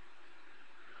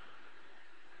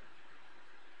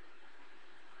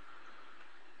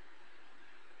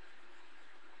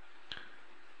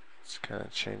let's kind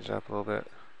of change it up a little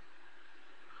bit.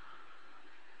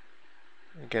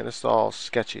 Again, this is all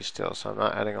sketchy still, so I'm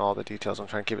not adding all the details. I'm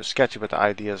trying to keep it sketchy, but the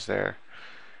idea's there.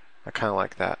 I kind of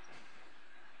like that.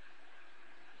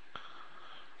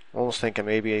 I'm almost thinking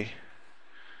maybe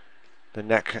the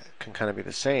neck can kind of be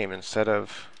the same. Instead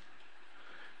of,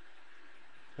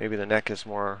 maybe the neck is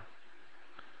more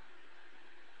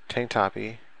tank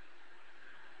toppy,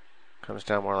 comes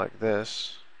down more like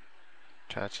this,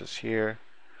 attaches here.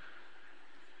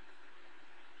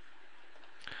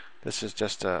 This is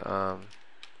just a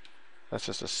that's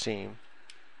just a seam.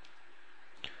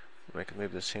 Maybe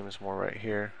the seam is more right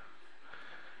here.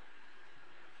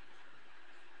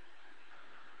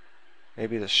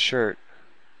 Maybe the shirt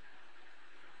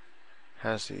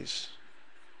has these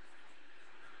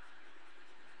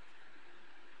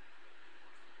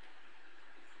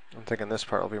I'm thinking this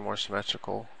part will be more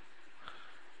symmetrical.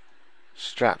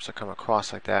 Straps that come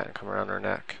across like that and come around her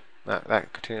neck.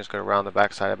 That continues to go around the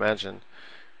backside. I imagine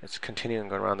it's continuing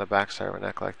going around the backside of her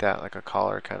neck like that, like a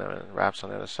collar kind of, and wraps on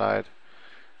the other side.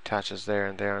 Attaches there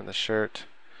and there on the shirt.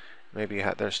 Maybe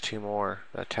there's two more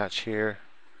that attach here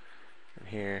and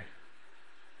here.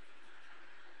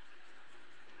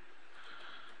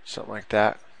 Something like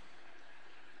that.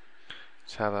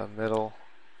 Let's have a middle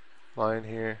line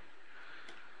here.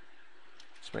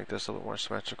 Let's make this a little more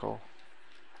symmetrical.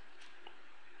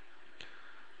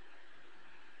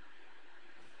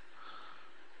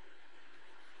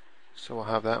 So we'll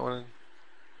have that one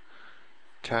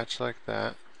attached like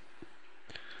that.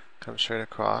 Come straight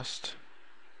across.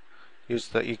 You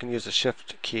can use the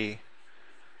shift key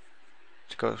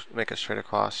to go make it straight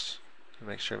across. To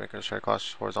make sure make it straight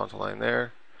across, horizontal line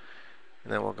there.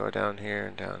 And then we'll go down here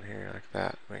and down here like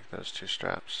that. Make those two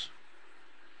straps.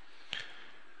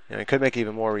 You could make it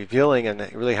even more revealing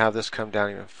and really have this come down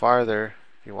even farther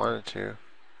if you wanted to.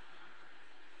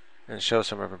 And show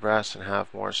some of her breasts and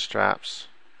have more straps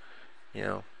You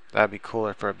know, that'd be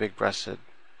cooler for a big-breasted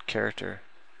character.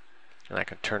 And I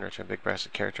could turn her to a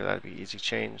big-breasted character. That'd be easy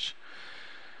change.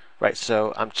 Right,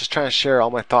 so I'm just trying to share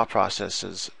all my thought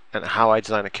processes and how I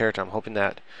design a character. I'm hoping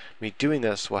that me doing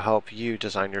this will help you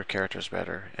design your characters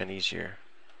better and easier.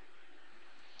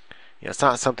 You know, it's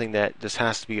not something that this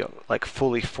has to be like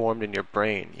fully formed in your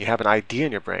brain. You have an idea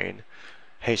in your brain.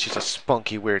 Hey, she's a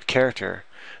spunky, weird character.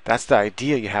 That's the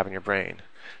idea you have in your brain.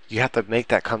 You have to make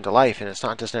that come to life, and it's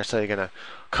not just necessarily going to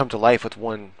come to life with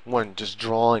one just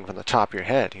drawing from the top of your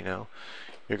head. You know,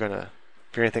 you're gonna,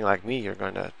 if you're anything like me, you're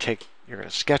going to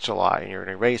sketch a lot, and you're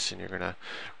going to erase, and you're going to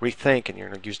rethink, and you're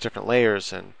going to use different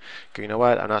layers. And you know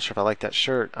what? I'm not sure if I like that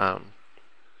shirt.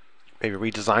 Maybe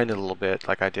redesign it a little bit,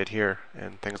 like I did here,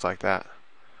 and things like that.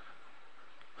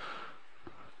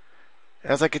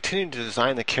 As I continue to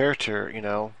design the character, you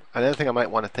know, another thing I might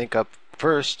want to think of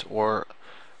first, or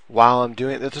while I'm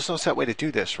doing it, there's no set way to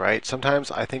do this, right? Sometimes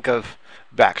I think of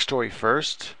backstory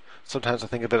first. Sometimes I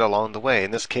think of it along the way.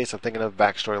 In this case, I'm thinking of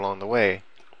backstory along the way.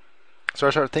 So I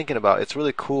started thinking about it's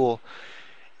really cool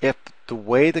if the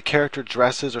way the character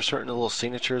dresses or certain little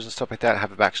signatures and stuff like that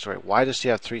have a backstory. Why does she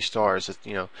have 3 stars?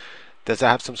 You know, does that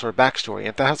have some sort of backstory? And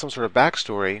if that has some sort of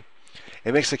backstory,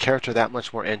 it makes the character that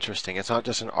much more interesting. It's not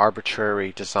just an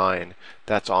arbitrary design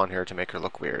that's on here to make her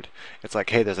look weird. It's like,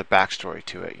 hey, there's a backstory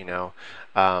to it, you know.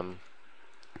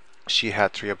 She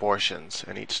had 3 abortions,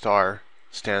 and each star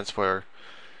stands for,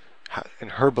 in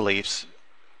her beliefs,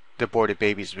 the aborted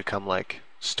babies become like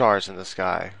stars in the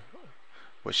sky,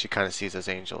 which she kind of sees as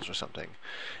angels or something,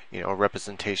 you know,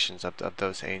 representations of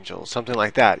those angels, something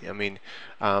like that. I mean,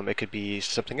 it could be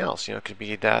something else. You know, it could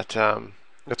be that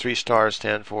the 3 stars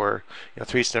stand for, you know,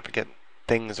 3 significant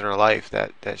things in her life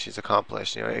that she's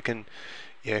accomplished. You know, it can,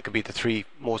 you know, it could be the 3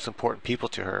 most important people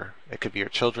to her. It could be her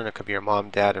children. It could be her mom,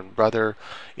 dad, and brother.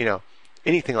 You know,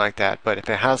 anything like that. But if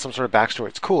it has some sort of backstory,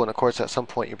 it's cool. And of course, at some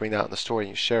point, you bring that out in the story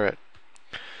and you share it.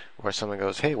 Where someone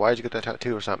goes, "Hey, why did you get that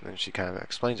tattoo?" or something, and she kind of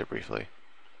explains it briefly.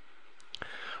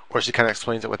 Or she kind of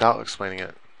explains it without explaining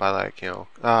it by like, you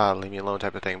know, leave me alone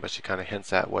type of thing, but she kind of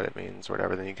hints at what it means or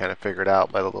whatever. Then you kind of figure it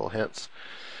out by the little hints,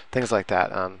 things like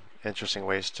that. Interesting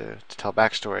ways to tell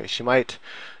backstory. She might,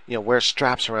 you know, wear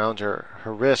straps around her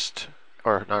wrist,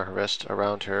 or not her wrist,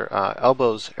 around her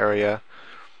elbows area,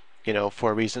 you know,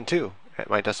 for a reason too. It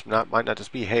might not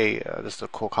just be, hey, this is a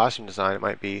cool costume design. It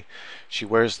might be she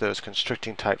wears those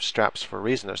constricting type straps for a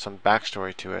reason. There's some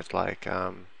backstory to it, like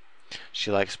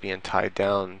she likes being tied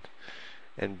down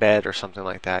in bed or something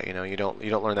like that. You know, you don't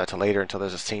learn that till later until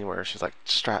there's a scene where she's like,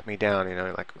 strap me down. You know,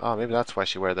 you're like, oh, maybe that's why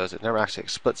she wears those. It never actually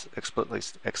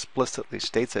explicitly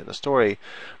states it in the story,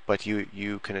 but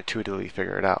you can intuitively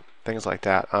figure it out. Things like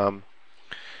that.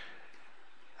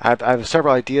 I have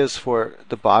several ideas for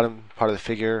the bottom part of the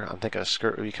figure. I'm thinking a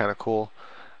skirt would be kind of cool.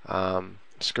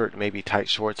 Skirt, maybe tight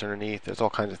shorts underneath. There's all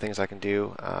kinds of things I can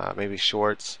do. Maybe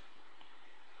shorts.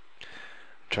 I'm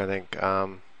trying to think.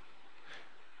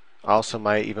 I also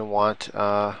might even want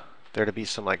there to be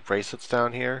some like bracelets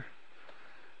down here,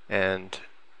 and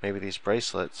maybe these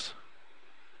bracelets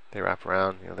they wrap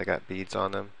around. You know, they got beads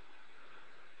on them.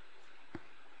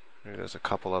 Maybe there's a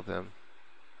couple of them,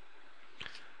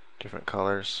 different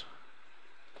colors,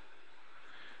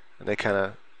 and they kind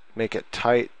of make it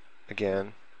tight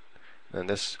again. And then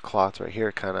this cloth right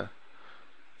here kind of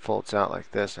folds out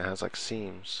like this and has like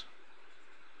seams.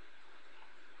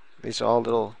 These are all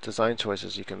little design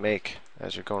choices you can make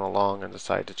as you're going along and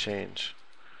decide to change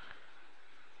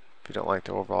if you don't like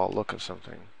the overall look of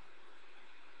something.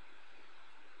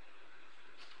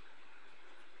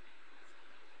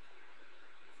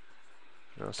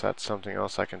 So that's something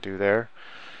else I can do there.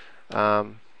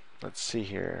 Let's see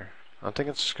here. I'm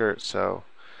thinking skirt, so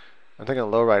I'm thinking a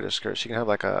lowrider skirt. She can have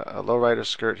like a lowrider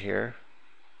skirt here.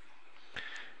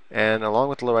 And along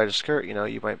with the lowrider skirt, you know,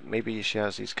 maybe she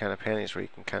has these kind of panties where you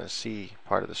can kind of see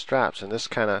part of the straps, and this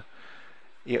kind of,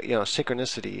 you know,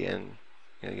 synchronicity. And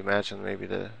you know, you imagine maybe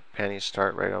the panties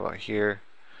start right about here.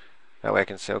 That way I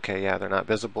can say, okay, yeah, they're not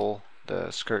visible.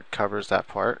 The skirt covers that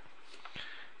part,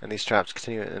 and these straps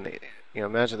continue. And you know,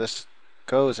 imagine this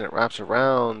goes and it wraps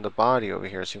around the body over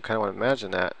here. So you kind of want to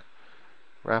imagine that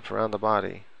wrap around the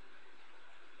body.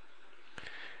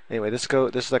 Anyway, this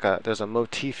is like there's a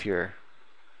motif here.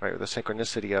 Right, with the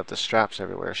synchronicity of the straps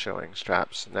everywhere showing,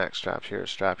 straps neck, strap here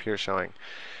showing.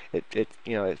 It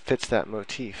you know, it fits that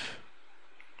motif.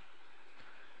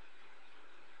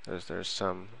 There's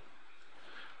some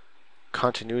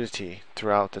continuity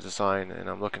throughout the design, and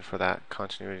I'm looking for that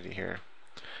continuity here.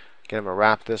 Again, I'm gonna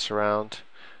wrap this around.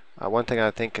 One thing I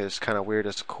think is kind of weird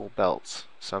is cool belts.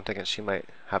 So I'm thinking she might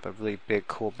have a really big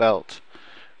cool belt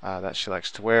that she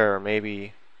likes to wear, or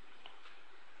maybe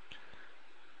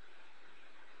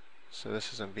So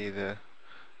this is going to be the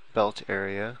belt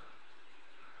area.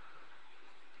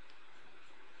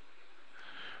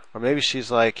 Or maybe she's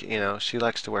like, she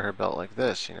likes to wear her belt like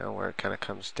this, where it kind of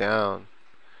comes down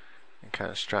and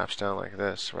kind of straps down like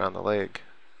this around the leg.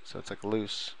 So it's like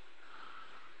loose.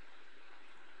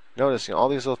 Notice, all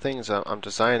these little things I'm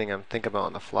designing, I'm thinking about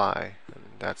on the fly. And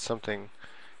that's something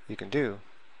you can do.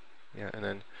 Yeah, and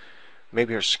then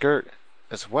maybe her skirt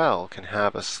as well can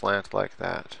have a slant like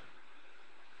that.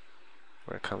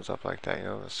 Where it comes up like that,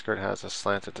 the skirt has a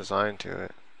slanted design to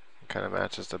it. It kind of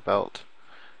matches the belt.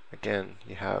 Again,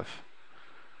 you have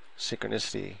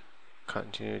synchronicity,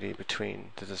 continuity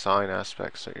between the design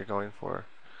aspects that you're going for.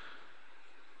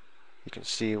 You can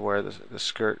see where the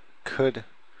skirt could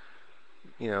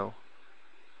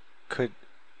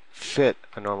fit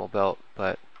a normal belt,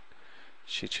 but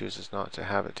she chooses not to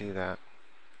have it do that.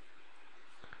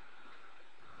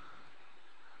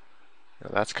 Now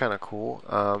that's kind of cool.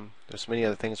 There's many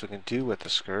other things we can do with the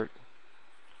skirt.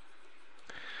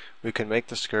 We can make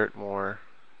the skirt more,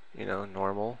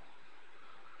 normal,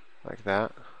 like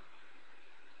that.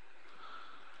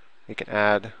 We can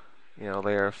add, a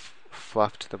layer of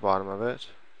fluff to the bottom of it.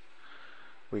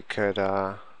 We could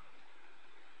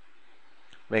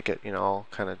make it, all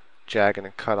kind of jagged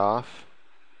and cut off,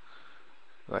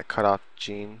 like cut off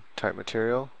jean type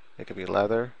material. It could be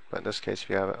leather, but in this case, if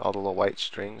you have all the little white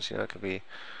strings, it could be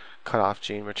cut off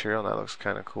jean material, and that looks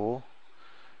kind of cool.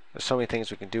 There's so many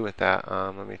things we can do with that.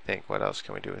 Let me think, what else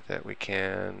can we do with it? You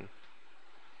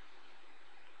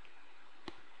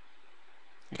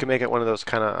can make it one of those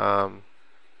kind of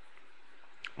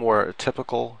more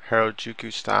typical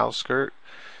Harajuku style skirt.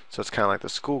 So it's kind of like the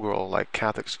schoolgirl, like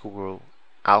Catholic schoolgirl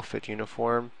outfit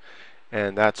uniform,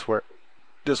 and that's where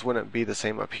this wouldn't be the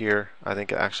same up here. I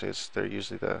think it actually is. They're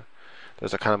usually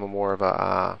there's a kind of a more of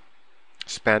a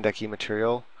spandex-y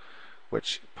material,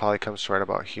 which probably comes right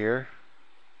about here.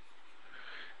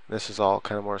 This is all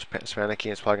kind of more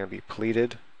spandex-y. It's probably going to be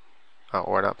pleated,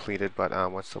 or not pleated, but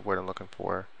what's the word I'm looking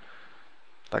for?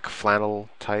 Like flannel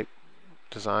type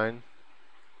design.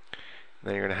 And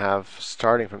then you're going to have,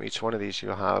 starting from each one of these,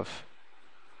 you'll have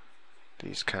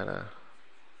these kind of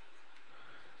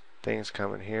things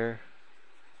coming here.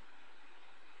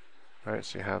 Alright,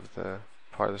 so you have the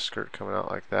part of the skirt coming out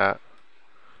like that.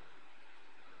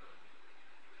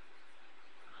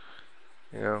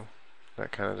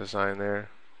 That kind of design there.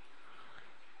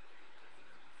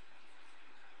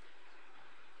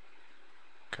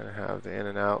 Kind of have the in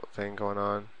and out thing going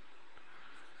on.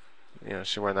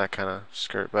 She's wearing that kind of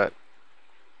skirt, but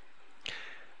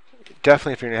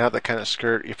definitely if you're going to have that kind of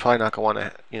skirt, you're probably not going to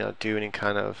want to, do any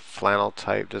kind of flannel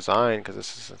type design, because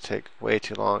this is going to take way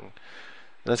too long.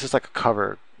 And this is like a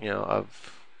cover,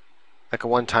 of like a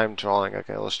one-time drawing, like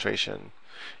an illustration.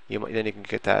 Then you can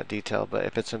get that detail. But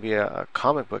if it's going to be a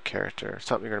comic book character,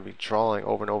 something you're going to be drawing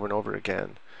over and over and over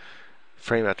again,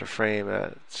 frame after frame,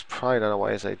 it's probably not a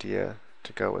wise idea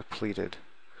to go with pleated.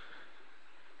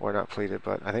 Or not pleated,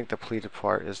 but I think the pleated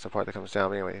part is the part that comes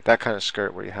down. But anyway, that kind of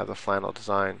skirt where you have the flannel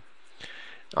design.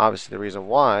 Obviously, the reason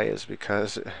why is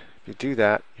because if you do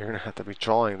that, you're going to have to be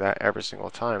drawing that every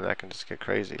single time. That can just get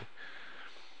crazy.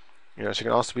 She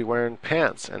can also be wearing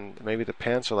pants, and maybe the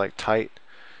pants are like tight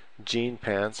jean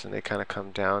pants, and they kind of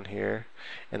come down here.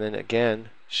 And then again,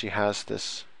 she has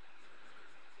this,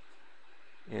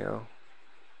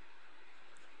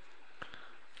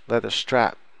 leather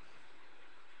strap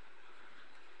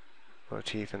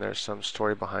motif, and there's some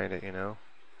story behind it,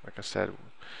 Like I said,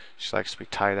 she likes to be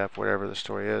tied up, whatever the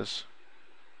story is.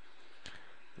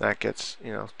 That gets,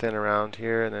 thin around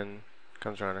here, and then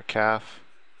comes around her calf.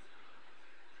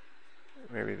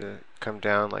 Maybe they come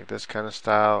down like this kind of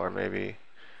style, or maybe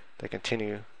they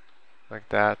continue like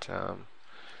that.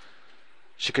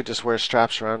 She could just wear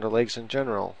straps around her legs in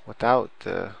general without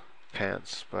the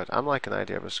pants, but I'm liking the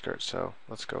idea of a skirt, so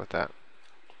let's go with that.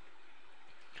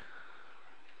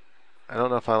 I don't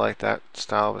know if I like that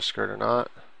style of a skirt or not.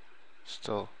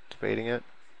 Still debating it.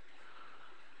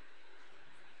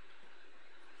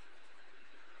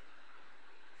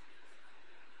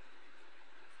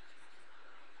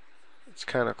 It's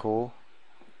kind of cool.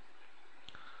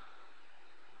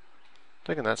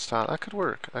 Thinking that style, that could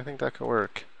work. I think that could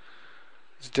work.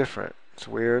 It's different. It's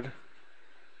weird.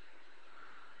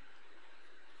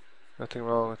 Nothing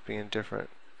wrong with being different.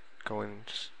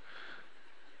 Just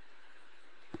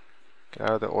get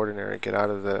out of the ordinary. Get out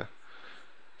of the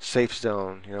safe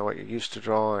zone. What you're used to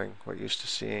drawing, what you're used to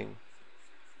seeing.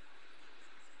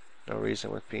 No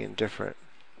reason with being different.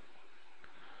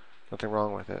 Nothing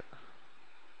wrong with it.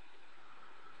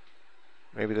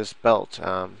 Maybe this belt,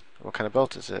 what kind of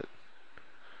belt is it?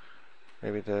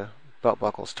 Maybe the belt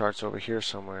buckle starts over here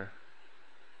somewhere.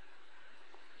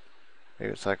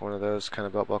 Maybe it's like one of those kind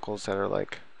of belt buckles that are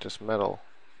like just metal.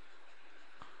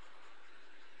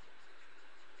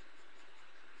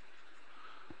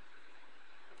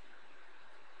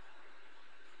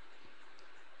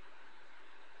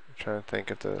 I'm trying to think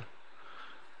if the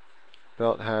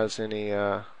belt has any,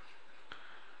 maybe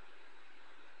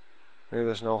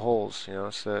there's no holes, you know,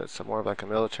 it's more of like a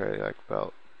military like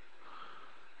belt.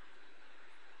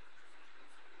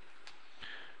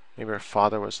 Maybe her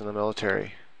father was in the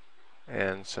military,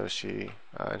 and so she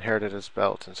inherited his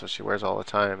belt, and so she wears it all the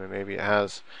time, and maybe it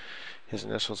has his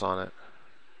initials on it.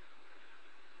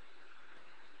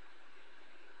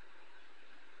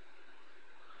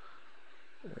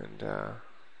 And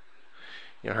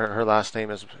you know, her last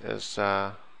name is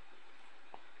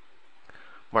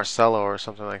Marcello or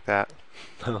something like that.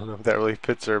 I don't know if that really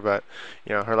fits her, but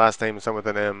you know, her last name is something with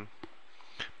an M,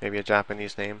 maybe a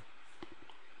Japanese name.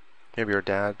 Maybe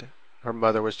her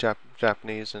mother was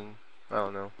Japanese, and I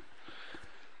don't know.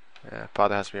 Yeah,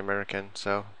 father has to be American,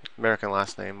 so American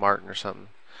last name, Martin or something.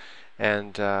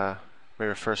 And maybe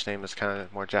her first name is kind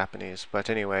of more Japanese. But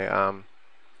anyway, the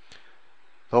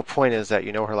whole point is that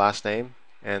you know her last name,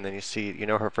 and then you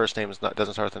know her first name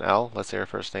doesn't start with an L. Let's say her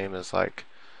first name is like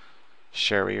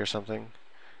Sherry or something,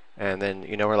 and then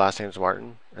you know her last name is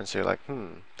Martin, and so you're like,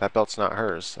 that belt's not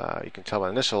hers. You can tell by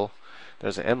the initial,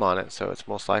 there's an M on it, so it's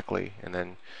most likely. And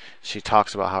then she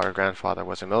talks about how her grandfather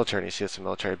was in the military, and you see it's a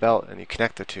military belt, and you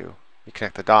connect the two. You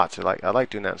connect the dots. I like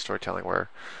doing that in storytelling where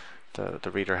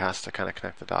the reader has to kind of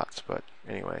connect the dots. But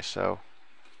anyway, so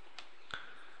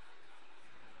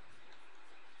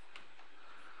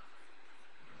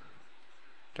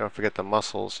don't forget the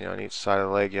muscles. You know, on each side of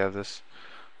the leg, you have this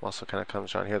muscle kind of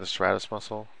comes around here, the serratus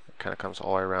muscle. It kind of comes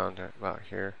all the way around about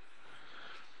here.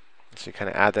 So you kind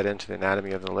of add that into the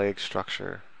anatomy of the leg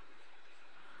structure.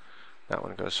 That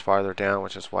one goes farther down,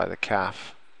 which is why the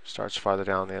calf starts farther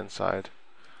down the inside.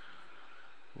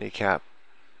 Kneecap,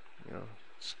 you know,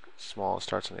 small,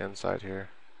 starts on the inside here.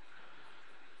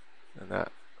 And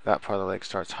that part of the leg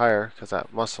starts higher because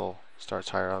that muscle starts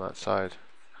higher on that side.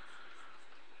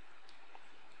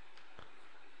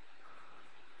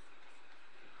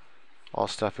 All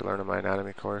stuff you learn in my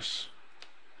anatomy course.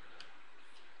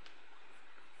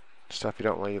 Stuff you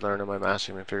don't really learn in my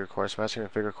Mastering Human Figure course. Mastering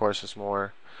Human Figure course is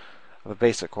more of a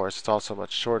basic course. It's also a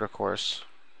much shorter course.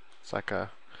 It's like a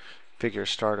figure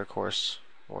starter course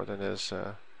more than it is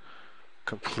a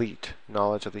complete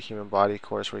knowledge of the human body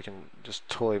course where you can just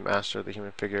totally master the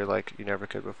human figure like you never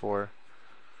could before.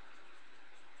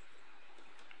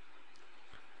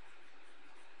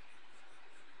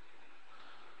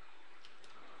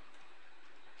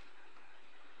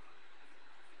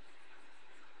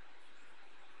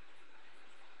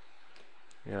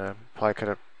 Yeah, probably could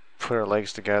have put her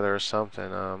legs together or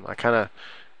something. I kind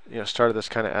of, started this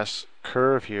kind of S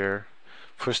curve here,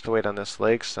 pushed the weight on this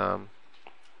leg some.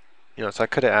 So I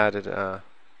could have added,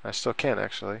 I still can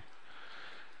actually.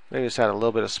 Maybe just add a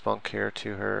little bit of spunk here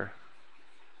to her.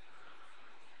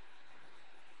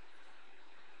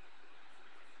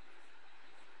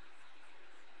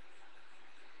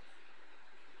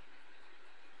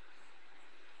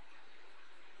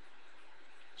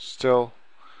 Still,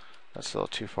 that's a little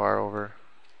too far over.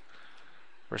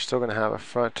 We're still going to have a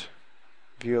front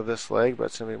view of this leg, but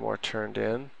it's going to be more turned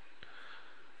in.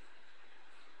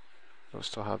 We'll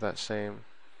still have that same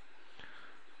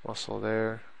muscle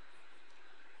there.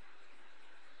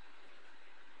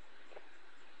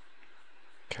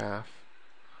 Calf.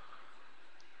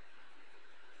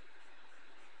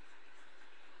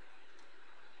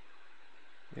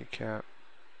 Kneecap.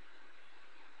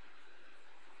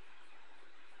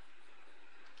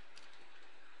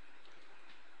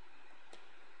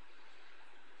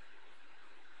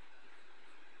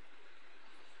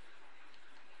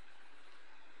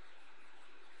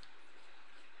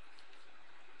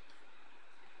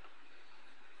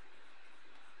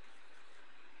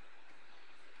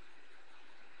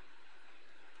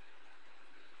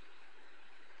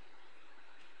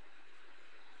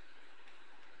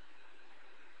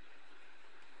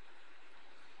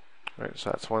 Right,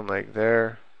 so that's one leg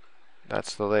there.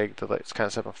 That's the leg. It's kind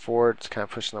of stepping forward. It's kind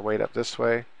of pushing the weight up this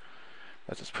way.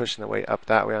 That's just pushing the weight up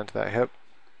that way onto that hip.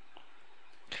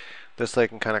 This leg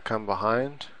can kind of come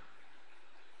behind.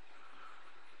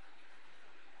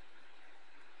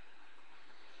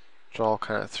 Draw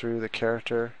kind of through the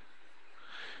character.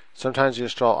 Sometimes you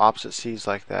just draw opposite C's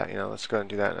like that. Let's go ahead and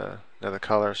do that in another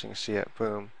color so you can see it.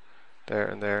 Boom. There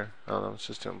and there. I don't know, let's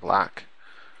just do it in black.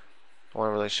 I want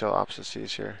to really show opposite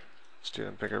C's here. Let's do it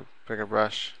in bigger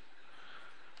brush.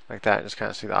 like that, and just kind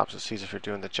of see the opposite seas if you're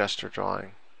doing the gesture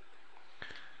drawing.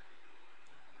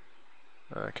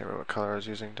 I can't remember what color I was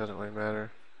using, doesn't really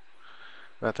matter.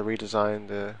 I have to redesign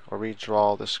or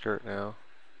redraw the skirt now.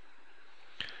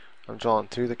 I'm drawing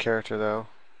through the character though.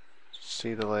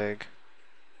 See the leg.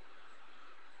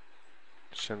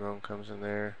 Shin bone comes in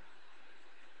there.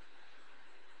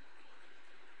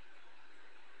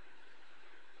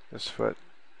 This foot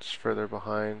is further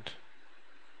behind.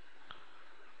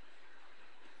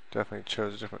 Definitely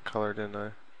chose a different color, didn't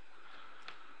I?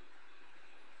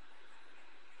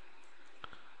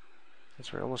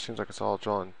 It almost seems like it's all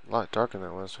drawn a lot darker than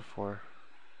it was before.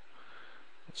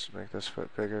 Let's make this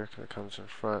foot bigger because it comes in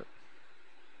front.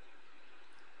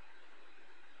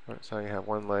 Right, so now you have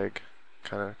one leg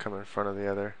kind of come in front of the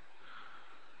other.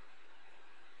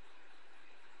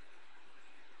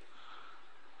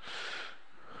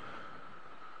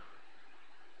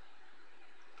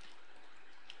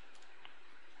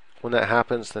 When that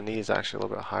happens, the knee is actually a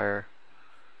little bit higher.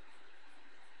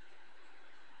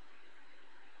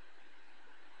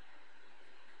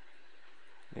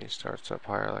 Knee starts up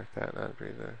higher like that, and that'd be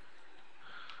the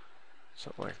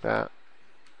something like that.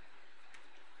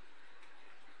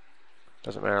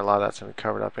 Doesn't matter, a lot of that's going to be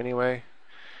covered up anyway.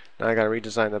 Now I got to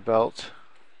redesign the belt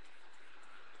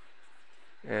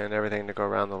and everything to go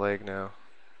around the leg now.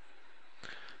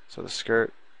 So the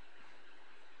skirt,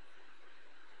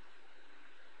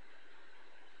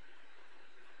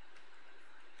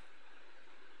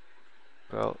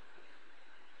 belt,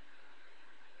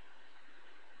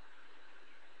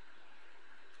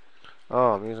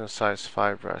 oh, I'm using a size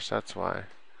 5 brush, that's why.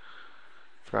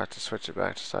 Forgot to switch it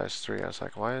back to size 3. I was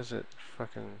like, why is it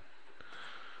fucking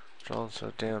drawn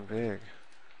so damn big?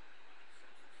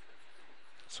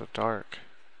 So dark.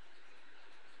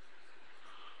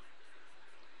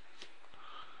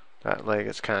 That leg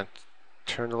is kind of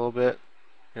turned a little bit,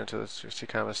 you know, you see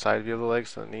kind of a side view of the leg,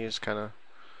 so the knee is kind of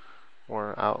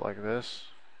more out like this.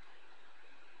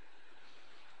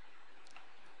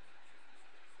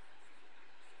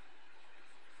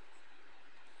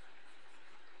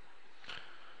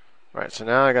 Right, so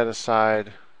now I got to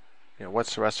decide, you know,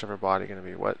 what's the rest of her body going to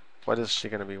be? What is she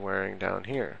going to be wearing down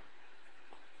here?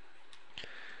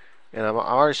 And I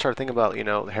already started thinking about, you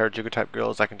know, the Harajuku type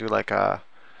girls. I can do like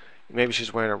maybe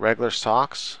she's wearing a regular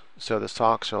socks, so the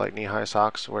socks are like knee-high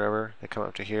socks or whatever. They come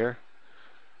up to here.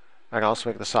 I can also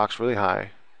make the socks really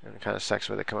high and kind of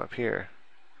sexy where they come up here.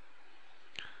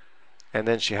 And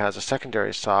then she has a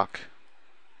secondary sock.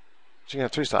 She can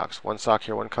have 3 socks. One sock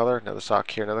here, one color. Another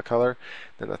sock here, another color.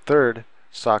 Then the third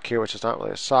sock here, which is not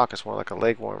really a sock, it's more like a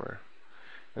leg warmer.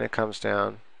 And it comes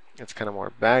down. It's kind of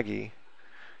more baggy.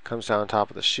 Comes down on top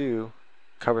of the shoe.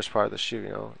 Covers part of the shoe, you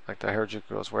know, like the Harajuku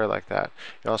girls wear like that.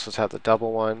 You also have the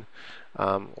double one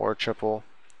or triple.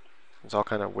 There's all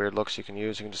kind of weird looks you can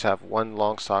use. You can just have one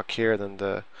long sock here, then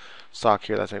the sock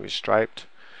here that's maybe striped.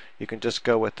 You can just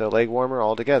go with the leg warmer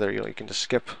altogether. You can just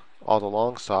skip all the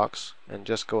long socks and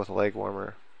just go with the leg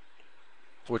warmer,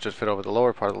 which would fit over the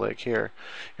lower part of the leg here.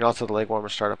 You can also have the leg warmer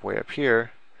start up way up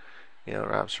here. You know, it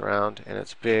wraps around and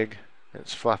it's big and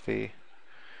it's fluffy.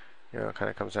 You know, it kind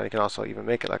of comes down. You can also even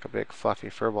make it like a big fluffy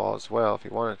fur ball as well if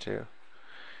you wanted to.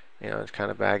 You know, it's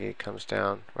kind of baggy, comes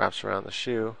down, wraps around the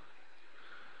shoe.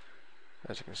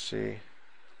 As you can see,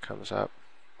 comes up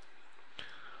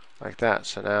like that.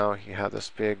 So now you have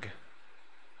this big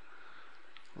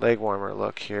leg warmer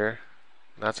look here.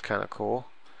 That's kind of cool.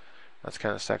 That's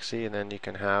kind of sexy. And then you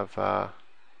can have,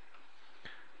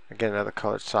 again, another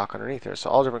colored sock underneath there. So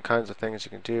all different kinds of things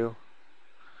you can do.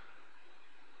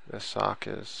 This sock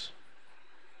is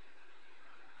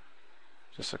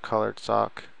just a colored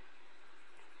sock.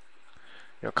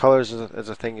 You know, colors is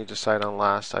a thing you decide on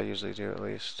last. I usually do, at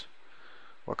least.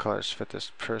 What colors fit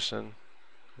this person?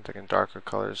 I'm thinking darker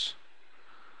colors.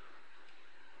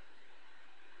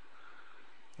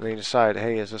 And then you decide,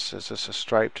 hey, is this a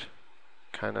striped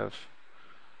kind of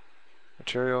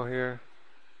material here?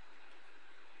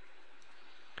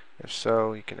 If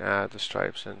so, you can add the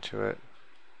stripes into it.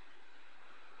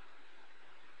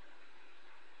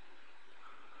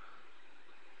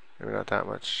 Maybe not that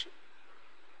much.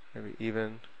 Maybe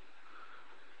even.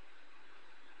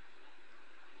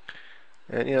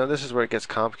 And you know, this is where it gets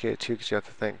complicated too, because you have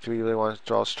to think, do we really want to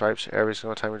draw stripes every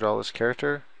single time we draw this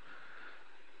character?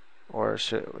 Or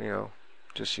should, you know,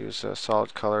 just use a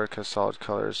solid color, because solid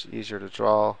color is easier to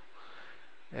draw.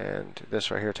 And this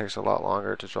right here takes a lot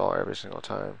longer to draw every single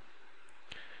time.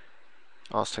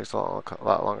 Also takes a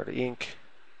lot longer to ink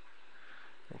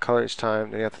and color each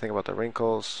time. Then you have to think about the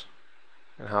wrinkles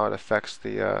and how it affects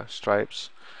the stripes,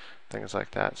 things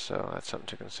like that. So that's something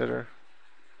to consider.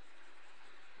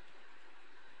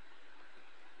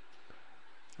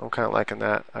 kind of liking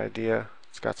that idea.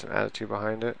 It's got some attitude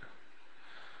behind it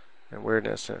and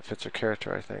weirdness, and it fits her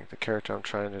character, I think, the character I'm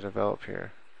trying to develop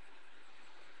here.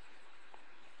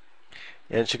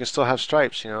 And she can still have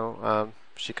stripes, you know.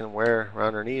 She can wear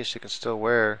around her knees, she can still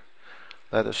wear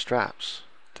leather straps,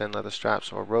 thin leather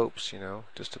straps or ropes, you know.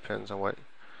 Just depends on what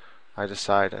I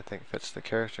decide I think fits the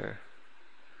character.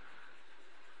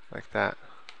 Like that.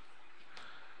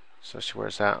 So she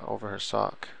wears that over her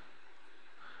sock.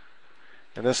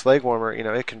 And this leg warmer, you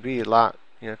know, it can be a lot,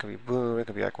 you know, it can be boom, it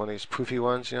can be like one of these poofy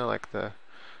ones, you know, like the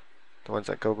ones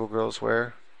that go-go girls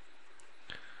wear.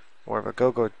 More of a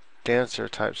go-go dancer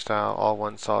type style, all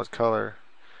one solid color.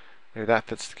 Maybe that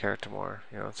fits the character more.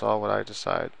 You know, it's all what I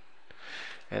decide.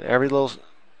 And every little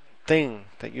thing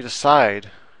that you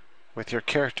decide with your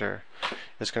character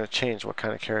is going to change what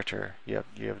kind of character you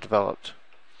have developed.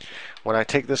 When I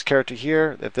take this character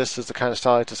here, if this is the kind of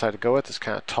style I decide to go with, this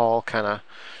kind of tall, kind of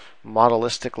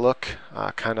modelistic look,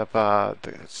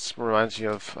 it reminds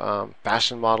you of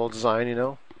fashion model design, you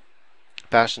know,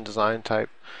 fashion design type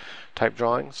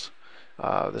drawings.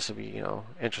 This would be, you know,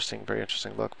 interesting, very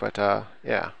interesting look. But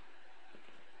yeah,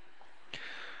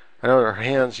 I know her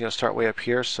hands, you know, start way up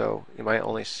here, so you might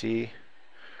only see, you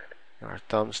know, her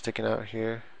thumb sticking out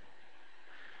here.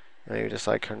 And maybe just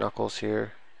like her knuckles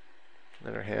here,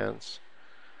 and her hands,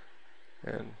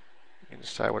 and you can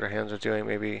decide what her hands are doing.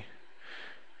 Maybe,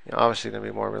 you know, obviously gonna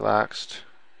be more relaxed.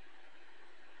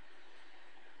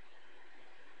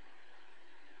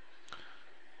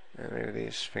 And maybe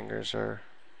these fingers are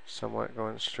somewhat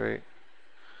going straight.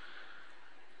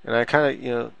 And I kind of, you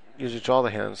know, usually draw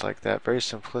the hands like that, very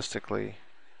simplistically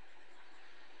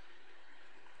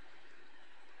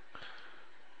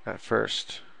at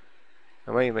first.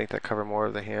 I might even make that cover more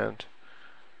of the hand.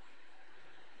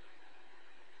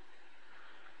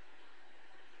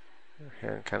 Her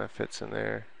hand kind of fits in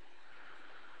there.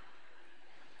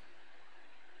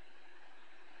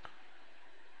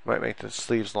 Might make the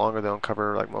sleeves longer though and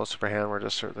cover like most of her hand where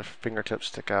just sort of the fingertips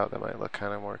stick out. That might look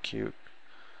kind of more cute.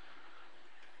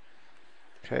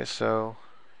 Okay, so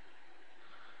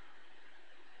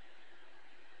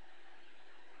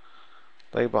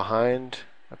leg behind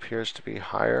appears to be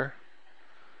higher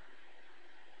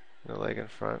than the leg in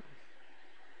front.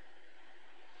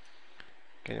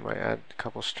 Again, you might add a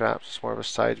couple straps. It's more of a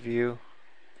side view.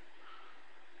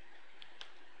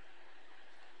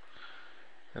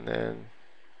 And then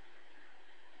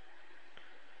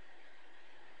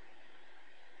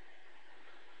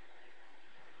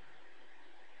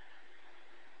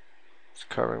it's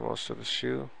covering most of the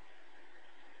shoe.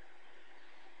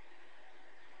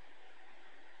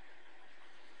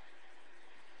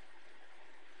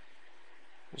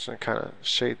 I'm just going to kind of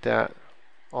shade that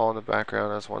all in the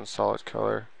background as one solid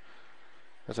color,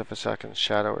 as if it's like in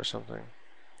shadow or something. I'm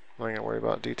not going to worry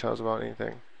about details about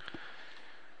anything.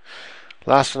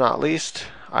 Last but not least,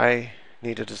 I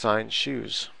need to design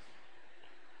shoes.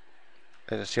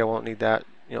 And see, I won't need that,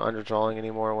 you know, underdrawing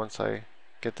anymore once I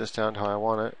get this down to how I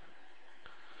want it.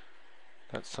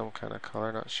 That's some kind of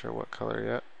color, not sure what color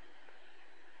yet.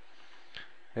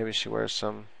 Maybe she wears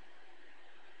some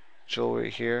jewelry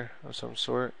here of some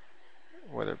sort,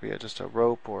 whether it be just a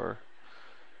rope or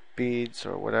beads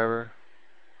or whatever.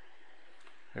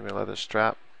 Maybe a leather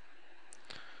strap.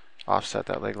 Offset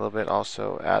that leg a little bit.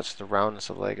 Also adds to the roundness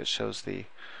of the leg. It shows the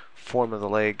form of the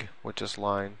leg with this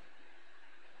line.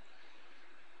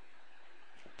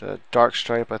 The dark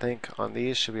stripe, I think, on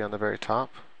these should be on the very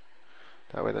top.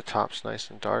 That way the top's nice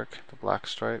and dark, the black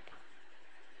stripe.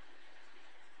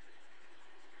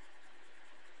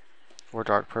 Or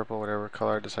dark purple, whatever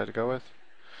color I decide to go with.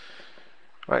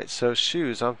 Alright, so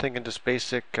shoes. I'm thinking just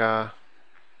basic, kind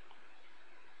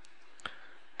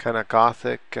of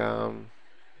gothic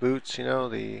boots, you know,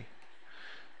 the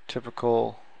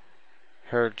typical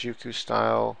Harajuku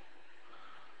style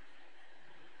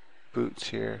boots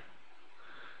here.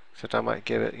 Except I might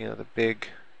give it, you know, the big,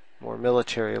 more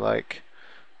military-like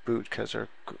boot because her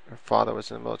father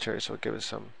was in the military, so we'll give it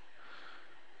some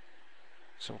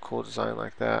cool design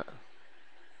like that.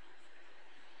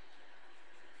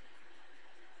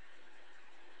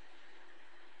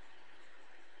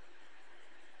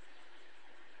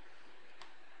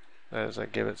 As I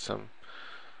give it some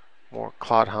more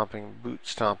clod humping, boot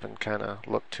stomping kind of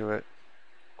look to it.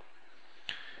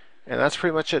 And that's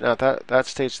pretty much it. Now at that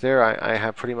stage there, I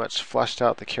have pretty much fleshed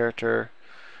out the character,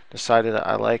 decided that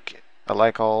I like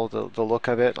all the look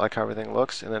of it, like how everything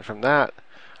looks, and then from that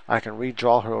I can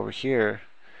redraw her over here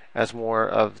as more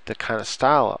of the kind of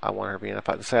style I want her to be in. If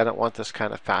I say I don't want this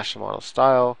kind of fashion model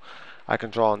style, I can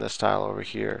draw in this style over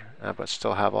here, but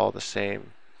still have all the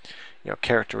same, you know,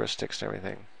 characteristics and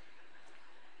everything.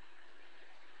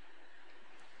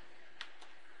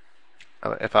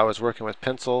 if I was working with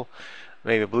pencil,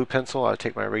 maybe a blue pencil, I would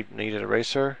take my kneaded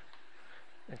eraser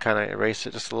and kind of erase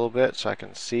it just a little bit so I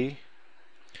can see,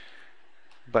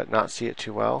 but not see it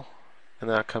too well. And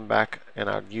then I'd come back and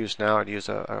I'd use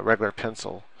a regular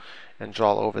pencil and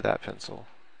draw over that pencil.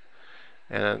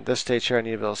 And at this stage here, I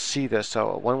need to be able to see this.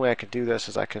 So one way I can do this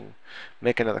is I can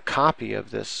make another copy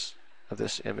of this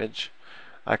image.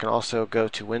 I can also go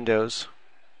to Windows.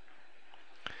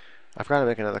 I forgot to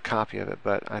make another copy of it,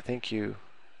 but I think you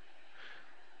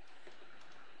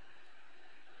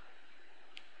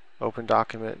open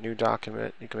document, new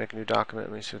document. You can make a new document.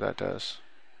 Let me see what that does.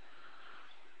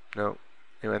 No.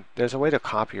 Anyway, there's a way to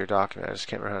copy your document. I just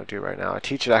can't remember how to do it right now. I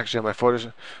teach it actually on my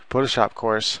Photoshop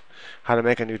course, how to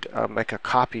make a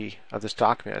copy of this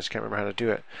document. I just can't remember how to do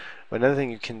it. But another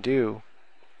thing you can do,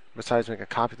 besides make a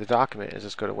copy of the document, is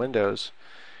just go to Windows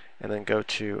and then go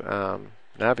to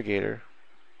Navigator.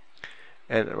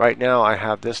 And right now I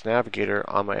have this Navigator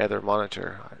on my other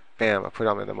monitor. Bam! I put it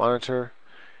on my other monitor,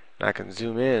 and I can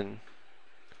zoom in.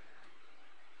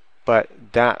 But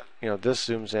that, this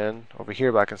zooms in over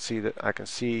here, but I can see the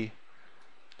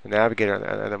Navigator on the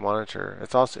other monitor.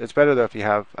 It's better though if you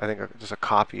have, I think, just a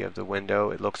copy of the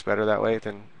window. It looks better that way.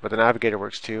 But the Navigator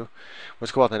works too.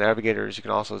 What's cool about the Navigator is you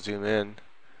can also zoom in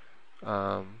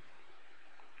from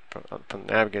the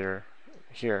Navigator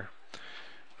here.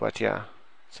 But yeah,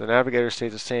 so the Navigator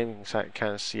stays the same. You can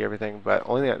kind of see everything. But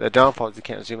only the downfall is you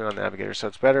can't zoom in on the Navigator. So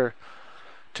it's better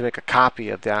to make a copy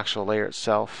of the actual layer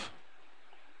itself.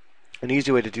 An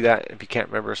easy way to do that, if you can't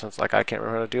remember, since like I can't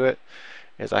remember how to do it,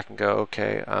 is I can go,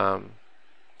 okay, I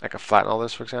can flatten all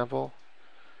this, for example.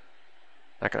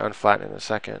 I can unflatten in a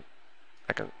second.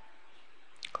 I can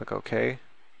click OK.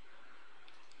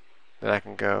 Then I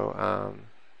can go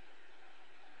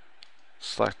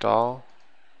select all.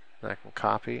 Then I can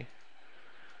copy.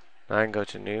 Then I can go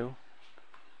to new.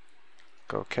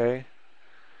 Go OK.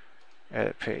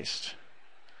 Edit, paste.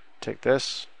 Take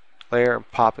this layer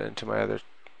and pop it into my other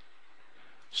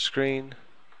screen.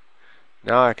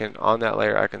 Now on that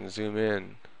layer I can zoom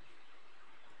in.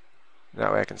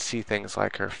 That way I can see things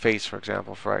like her face, for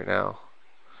example, for right now.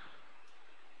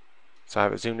 So I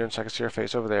have it zoomed in so I can see her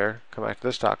face over there. Come back to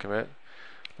this document.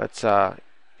 Let's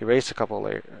erase a couple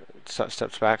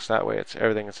steps back so that way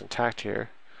everything is intact here.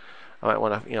 I might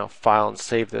want to file and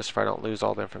save this if I don't lose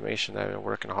all the information that I've been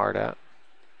working hard at.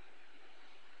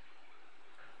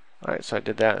 Alright, so I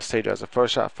did that. It saved it as a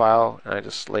Photoshop file, and I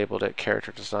just labeled it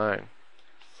character design.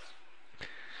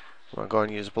 I'm going to go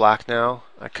and use black now.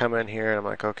 I come in here and I'm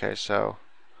like, okay, so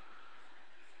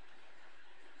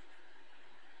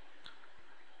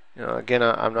again,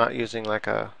 I'm not using like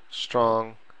a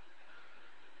strong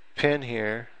pen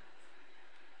here,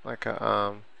 like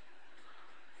I'm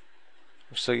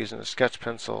still using a sketch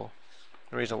pencil.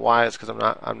 The reason why is because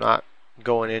I'm not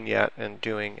going in yet and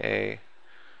doing a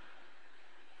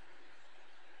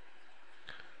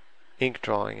ink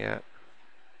drawing yet,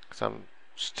 because I'm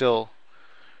still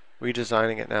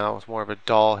redesigning it now with more of a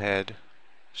doll head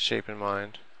shape in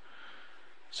mind.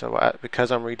 So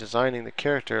because I'm redesigning the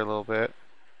character a little bit,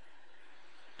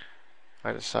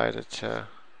 I decided to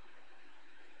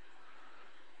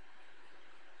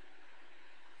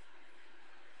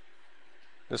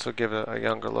this will give it a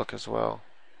younger look as well.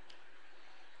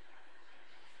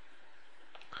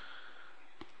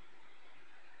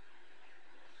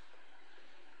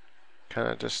 Kind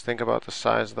of just think about the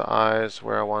size of the eyes,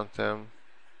 where I want them,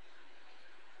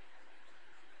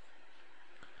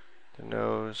 the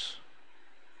nose,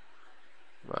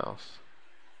 mouth.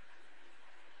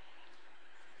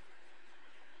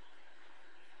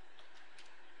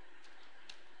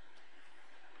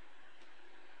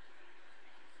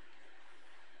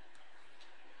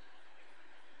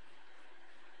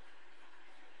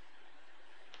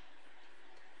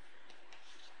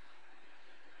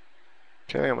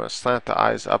 Okay, I'm going to slant the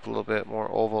eyes up a little bit,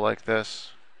 more oval like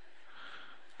this.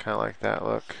 Kind of like that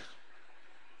look.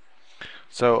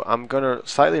 So I'm going to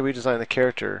slightly redesign the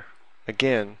character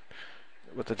again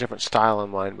with a different style in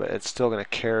mind, but it's still going to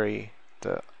carry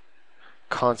the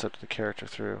concept of the character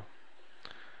through.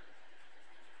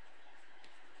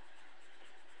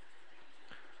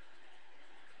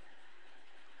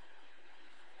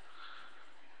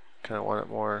 Kind of want it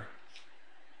more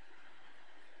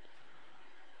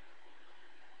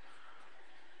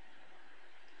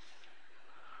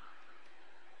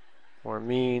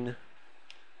mean.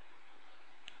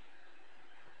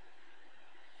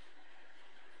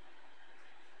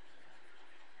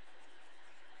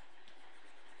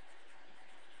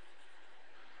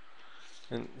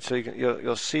 And so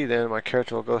you'll see then my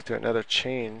character will go through another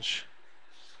change.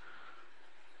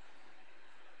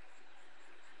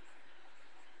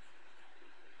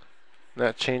 And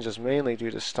that change is mainly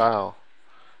due to style.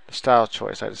 The style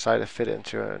choice. I decided to fit it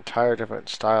into an entire different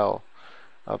style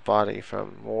of body,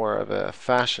 from more of a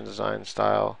fashion design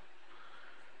style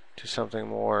to something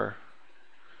more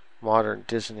modern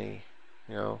Disney,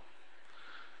 you know.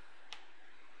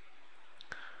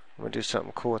 I'm going to do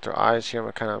something cool with their eyes here. I'm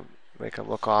going to kind of make them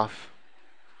look off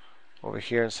over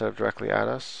here instead of directly at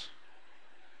us.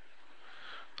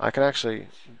 I can actually,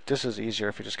 this is easier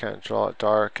if you just kind of draw it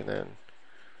dark and then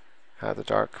have the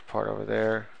dark part over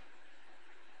there.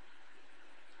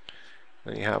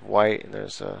 Then you have white, and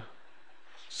there's a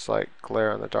slight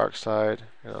glare on the dark side,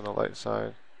 and on the light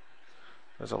side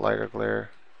there's a lighter glare.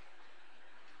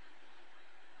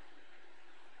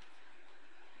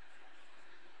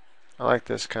 I like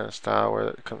this kind of style where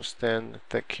it comes thin,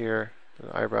 thick here,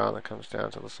 the eyebrow, and it comes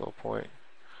down to this little point.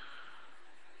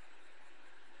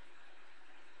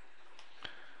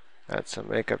 Add some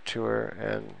makeup to her,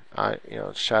 and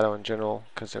shadow in general,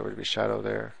 because there would be shadow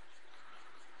there.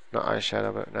 Not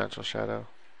eyeshadow, but natural shadow.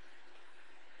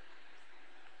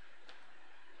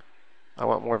 I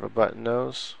want more of a button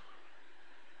nose.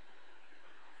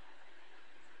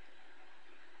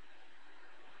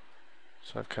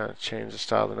 So I've kind of changed the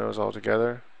style of the nose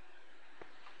altogether.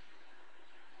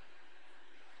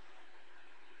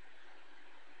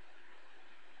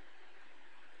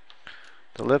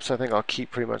 The lips I think I'll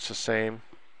keep pretty much the same.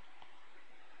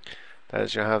 That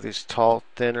is, you'll have these tall,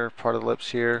 thinner part of the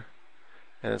lips here,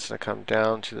 and it's going to come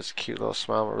down to this cute little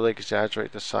smile. I'll really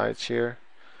exaggerate the sides here,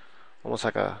 almost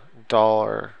like a doll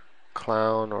or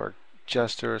clown or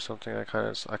jester or something. I kind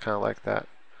of like that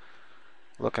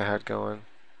look I had going.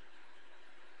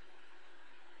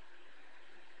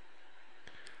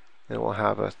 Then we'll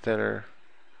have a thinner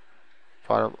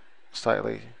bottom,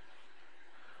 slightly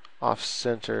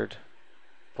off-centered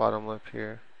bottom lip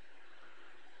here.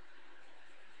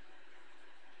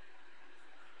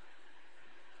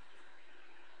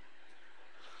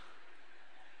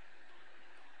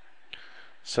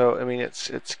 So I mean, it's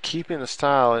keeping the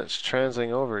style and it's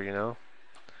translating over, you know,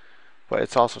 but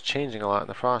it's also changing a lot in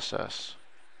the process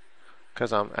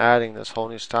because I'm adding this whole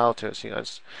new style to it. So, you know,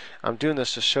 I'm doing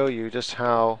this to show you just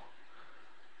how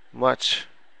much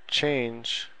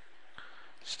change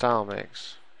style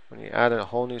makes. When you add a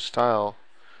whole new style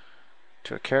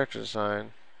to a character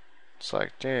design, it's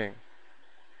like, dang,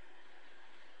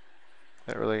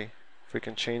 that really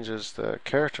freaking changes the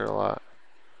character a lot.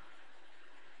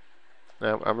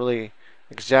 Now, I'm really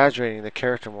exaggerating the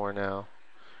character more now,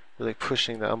 really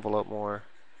pushing the envelope more.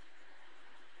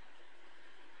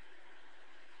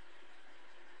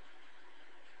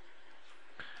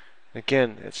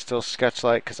 Again, it's still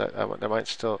sketch-like because I want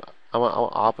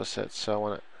opposites, so I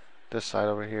want it this side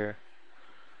over here.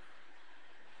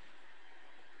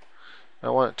 I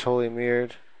want it totally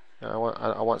mirrored. I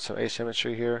want some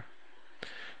asymmetry here,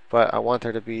 but I want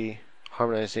there to be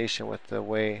harmonization with the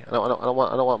way. I don't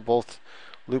want both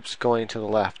loops going to the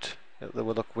left. It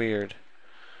would look weird.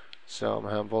 So I'm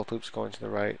gonna have both loops going to the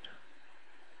right.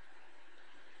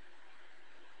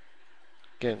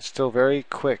 Again, still very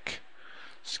quick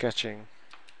sketching.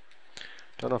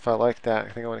 Don't know if I like that. I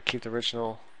think I want to keep the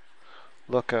original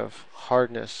look of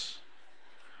hardness.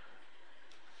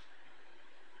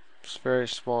 Just very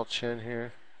small chin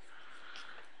here.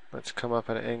 Let's come up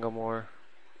at an angle more.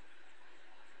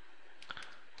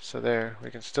 So there, we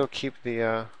can still keep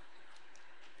the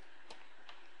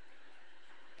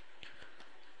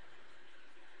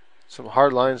some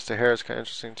hard lines to hair is kind of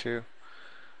interesting too.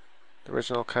 The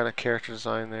original kind of character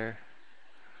design there.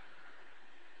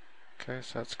 Okay,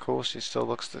 so that's cool. She still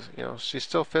looks, she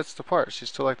still fits the part. She's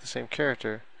still like the same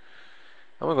character.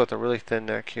 I'm gonna go with a really thin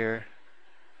neck here.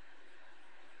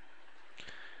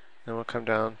 Then we'll come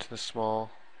down to the small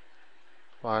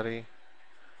body.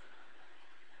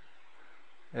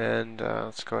 And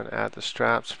let's go ahead and add the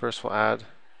straps. First we'll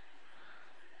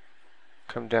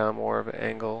come down more of an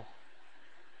angle.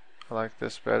 I like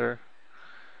this better.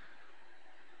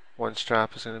 One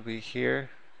strap is going to be here.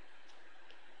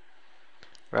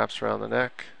 Wraps around the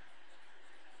neck.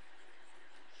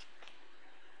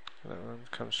 That one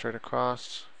comes straight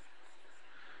across.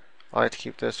 I like to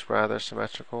keep this rather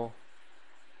symmetrical.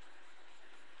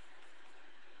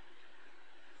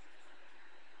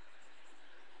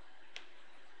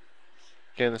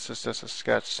 Again, this is just a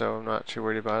sketch, so I'm not too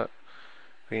worried about it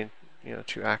being,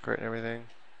 too accurate and everything.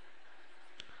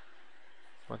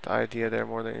 I want the idea there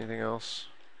more than anything else.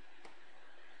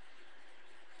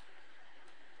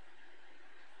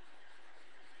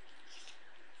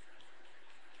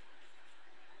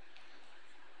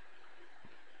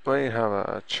 Might have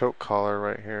a choke collar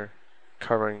right here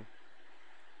covering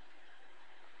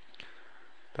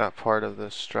that part of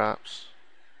the straps,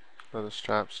 and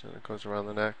it goes around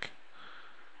the neck.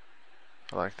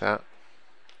 I like that.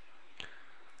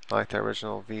 I like the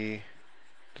original V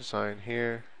design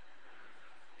here.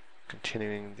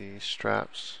 Continuing the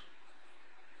straps.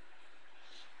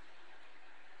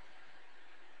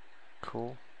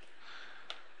 Cool.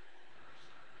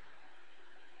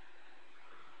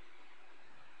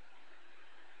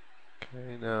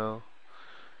 Okay, now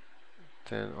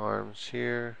then arms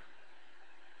here.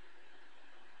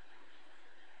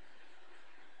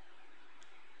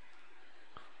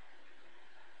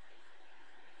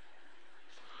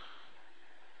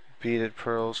 Beaded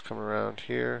pearls come around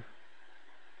here.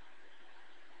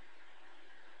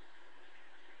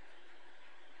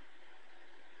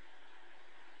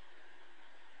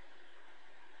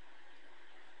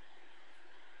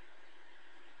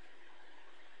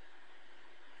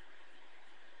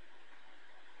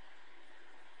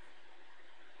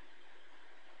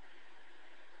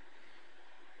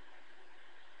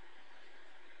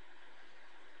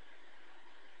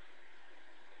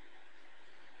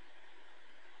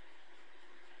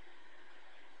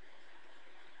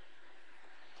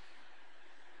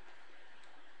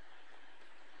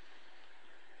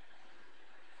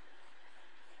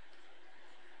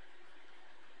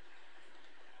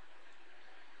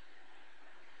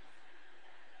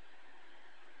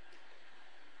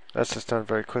 That's just done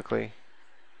very quickly.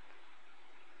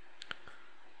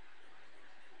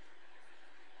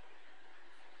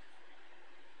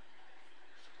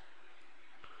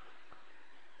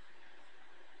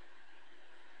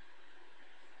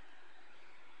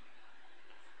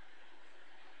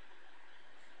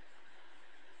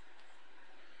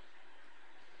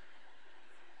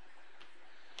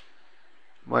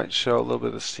 Might show a little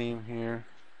bit of seam here.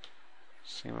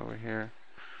 Seam over here.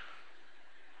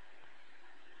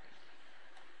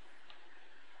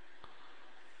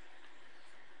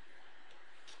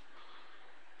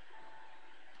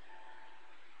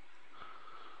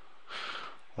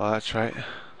 Oh, that's right.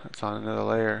 That's on another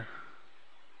layer.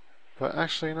 But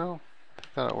actually, no. I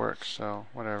think that'll work, so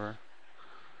whatever.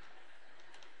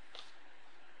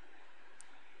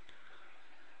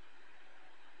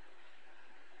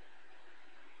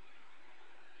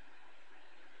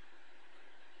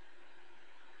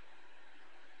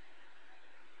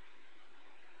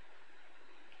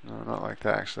 No, not like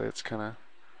that actually. It's kind of,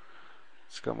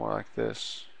 let's go more like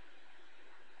this.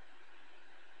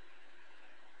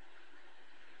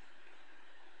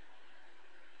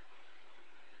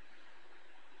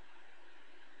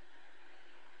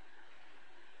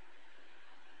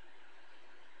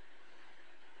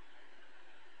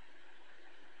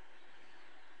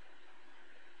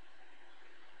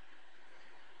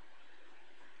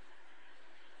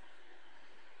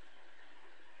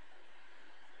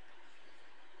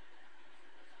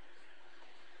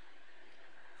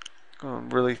 Going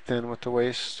really thin with the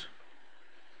waist.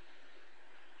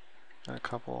 And a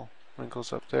couple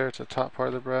wrinkles up there to the top part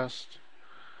of the breast.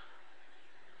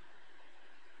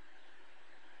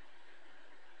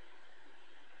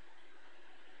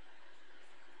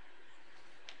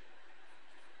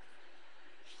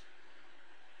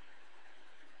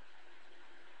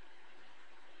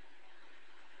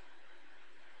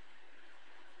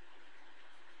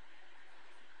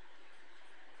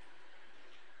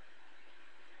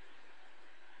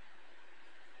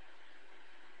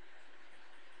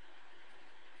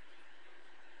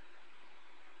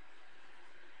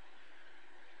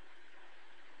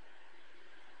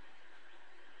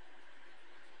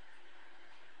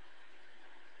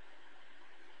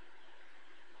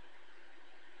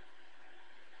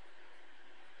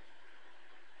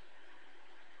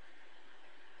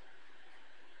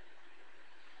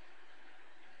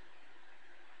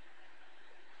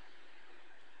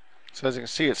 So as you can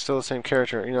see, it's still the same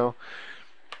character. You know,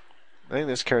 I think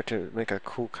this character would make a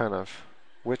cool kind of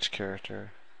witch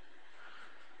character.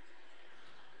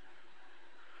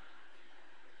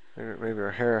 Maybe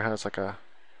her hair has like a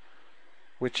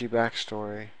witchy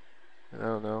backstory. I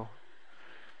don't know.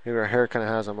 Maybe her hair kind of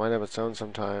has a mind of its own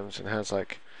sometimes, and has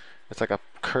like, it's like a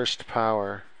cursed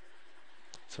power.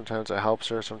 Sometimes it helps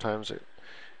her. Sometimes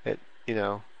it you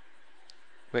know,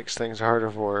 makes things harder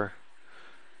for her.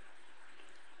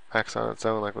 Acts on its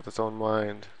own, like with its own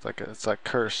mind. It's like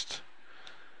cursed.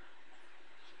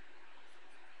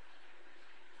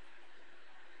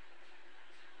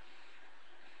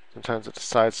 Sometimes it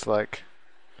decides to like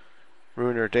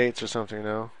ruin her dates or something, you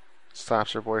know.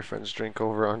 Slaps her boyfriend's drink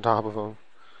over on top of him.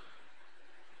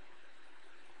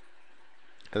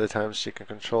 Other times she can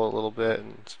control it a little bit,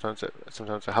 and sometimes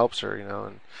it helps her, you know,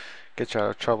 and gets her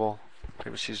out of trouble.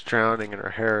 Maybe she's drowning and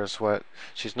her hair is wet.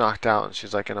 She's knocked out and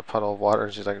she's like in a puddle of water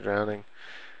and she's like drowning.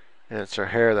 And it's her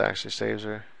hair that actually saves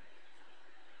her.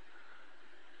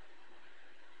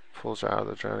 Pulls her out of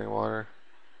the drowning water.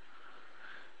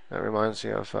 That reminds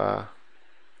me of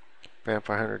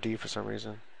Vampire Hunter D for some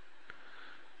reason.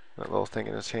 That little thing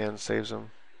in his hand saves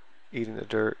him. Eating the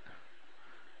dirt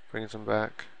brings him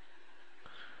back.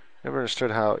 Never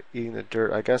understood how eating the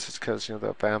dirt. I guess it's because, you know,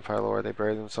 the vampire lore, they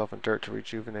bury themselves in dirt to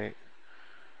rejuvenate.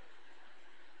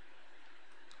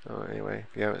 Oh, anyway,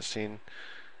 if you haven't seen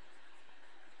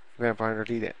Vampire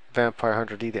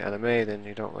Hunter D, the anime, then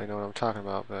you don't really know what I'm talking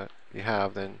about. But if you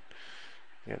have, then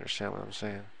you understand what I'm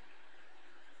saying.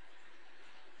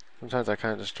 Sometimes I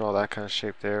kind of just draw that kind of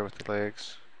shape there with the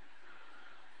legs.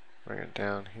 Bring it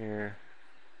down here.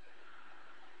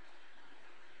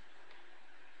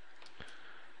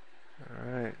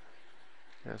 Alright.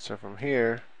 And so from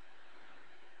here,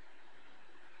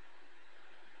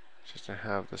 just to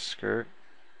have the skirt,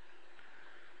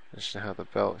 just to have the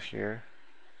belt here.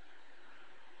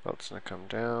 Belt's gonna come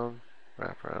down,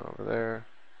 wrap around over there.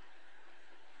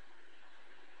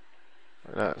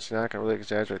 See, now I can really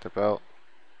exaggerate the belt.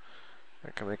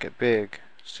 I can make it big,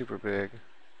 super big.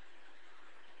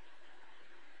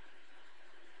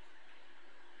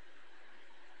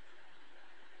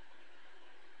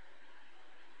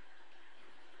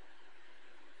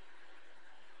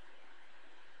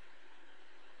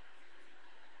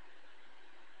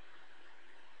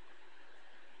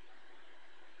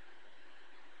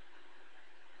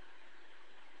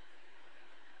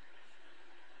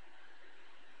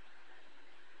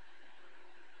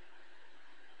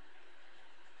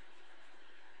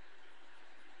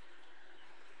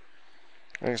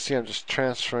 You can see I'm just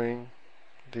transferring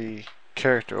the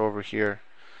character over here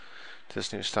to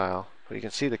this new style. But you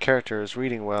can see the character is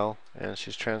reading well and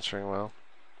she's transferring well.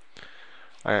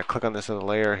 I gotta click on this other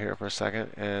layer here for a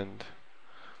second and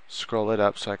scroll it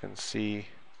up so I can see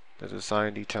the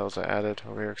design details I added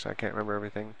over here because I can't remember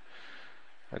everything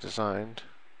I designed.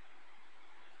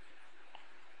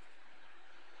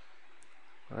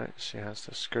 Alright, she has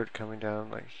the skirt coming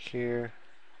down like here.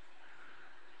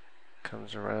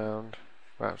 Comes around,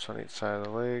 wraps on each side of the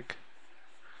leg.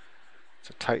 It's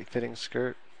a tight fitting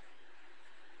skirt.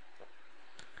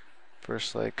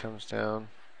 First leg comes down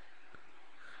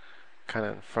kind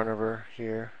of in front of her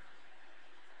here.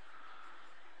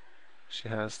 She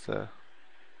has the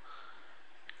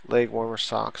leg warmer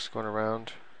socks going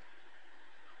around.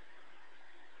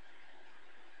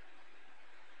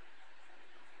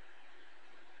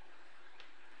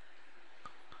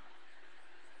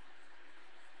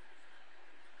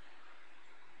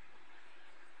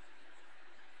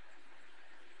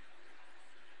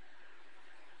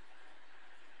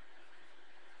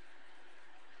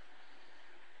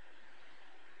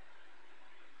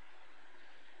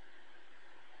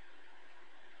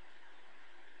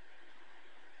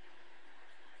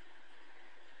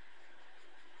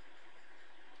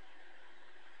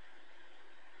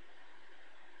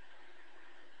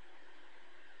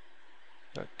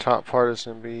 The top part is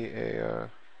going to be a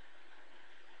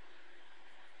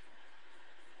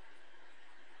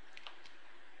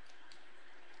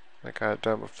like I had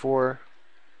done before.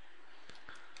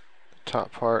 The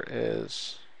top part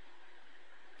is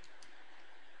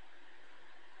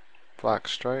black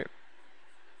stripe.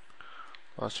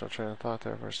 Lost my train of thought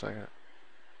there for a second.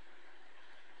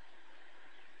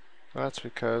 That's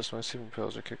because my sleeping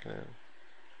pills are kicking in.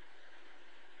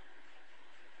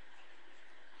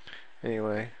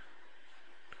 Anyway,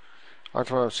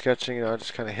 after what I'm sketching, you know, I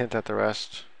just kind of hint at the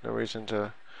rest. No reason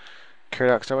to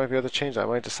carry it out because I might be able to change that. I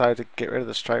might decide to get rid of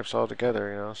the stripes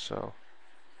altogether, you know, so.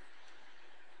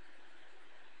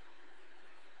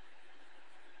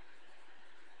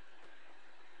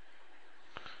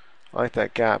 I like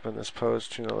that gap in this pose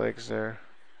between the legs there.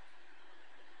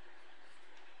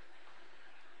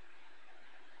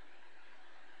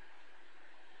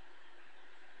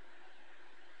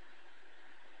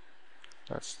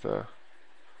 That's the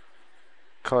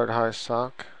colored high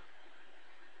sock.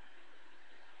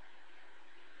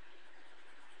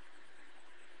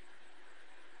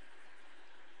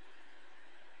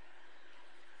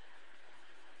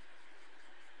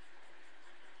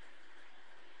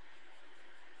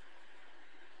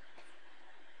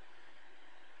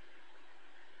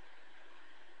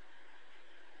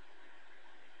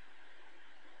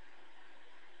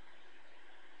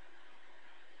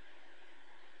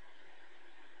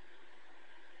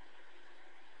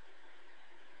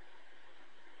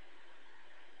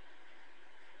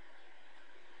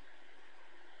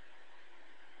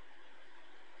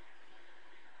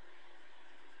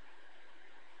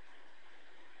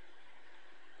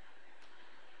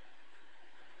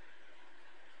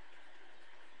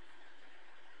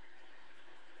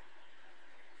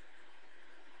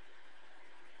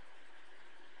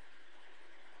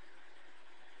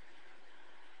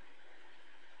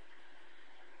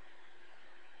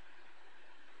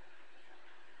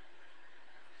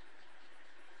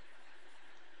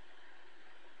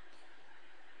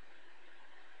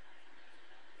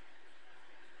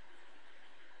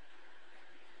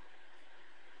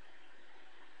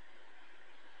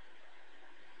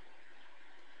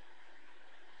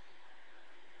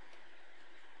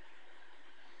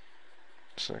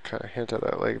 Just gonna kind of hint at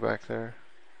that leg back there.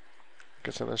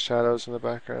 Gets in the shadows in the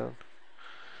background.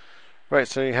 Right,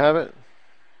 so you have it.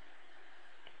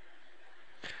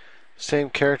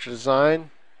 Same character design,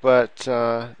 but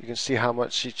you can see how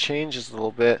much she changes a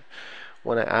little bit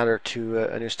when I add her to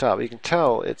a new style. But you can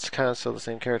tell it's kind of still the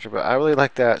same character, but I really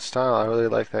like that style. I really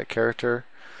like that character.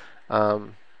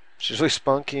 She's really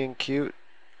spunky and cute.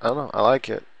 I don't know. I like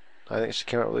it. I think she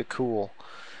came out really cool.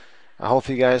 I hope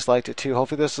you guys liked it too.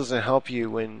 Hopefully this doesn't help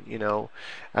you when,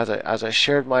 as I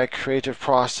shared my creative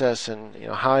process and,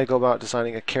 how I go about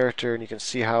designing a character, and you can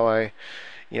see how I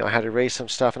had to erase some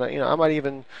stuff, and I might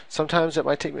even, sometimes it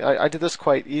might take me, I did this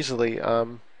quite easily.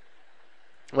 It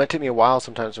might take me a while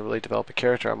sometimes to really develop a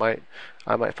character. I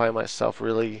might find myself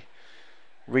really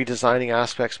redesigning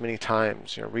aspects many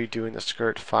times, redoing the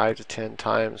skirt 5 to 10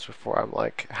 times before I'm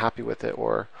like happy with it,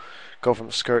 or go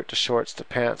from skirt to shorts to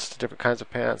pants to different kinds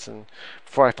of pants, and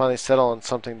before I finally settle on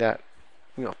something that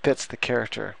fits the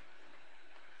character.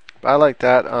 But I like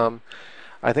that.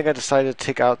 I think I decided to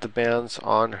take out the bands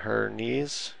on her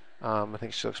knees. I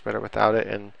think she looks better without it,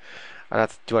 and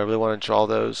do I really want to draw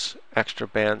those extra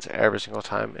bands every single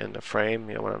time in the frame,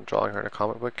 when I'm drawing her in a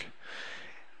comic book?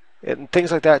 And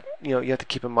things like that, you have to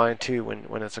keep in mind too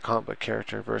when it's a comic book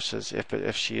character versus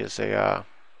if she is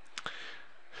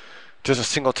just a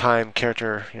single time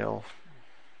character,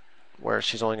 where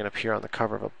she's only going to appear on the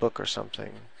cover of a book or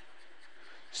something,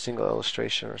 single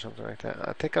illustration or something like that.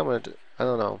 I think I don't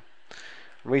know.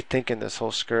 I'm rethinking this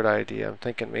whole skirt idea. I'm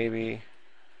thinking maybe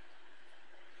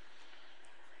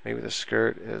the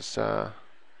skirt is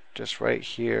just right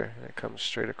here and it comes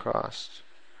straight across.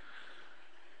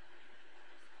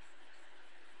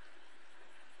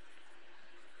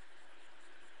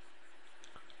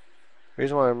 The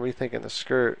reason why I'm rethinking the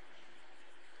skirt,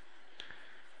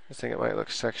 I think it might look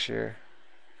sexier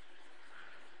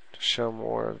to show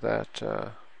more of that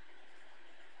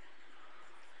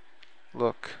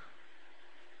look.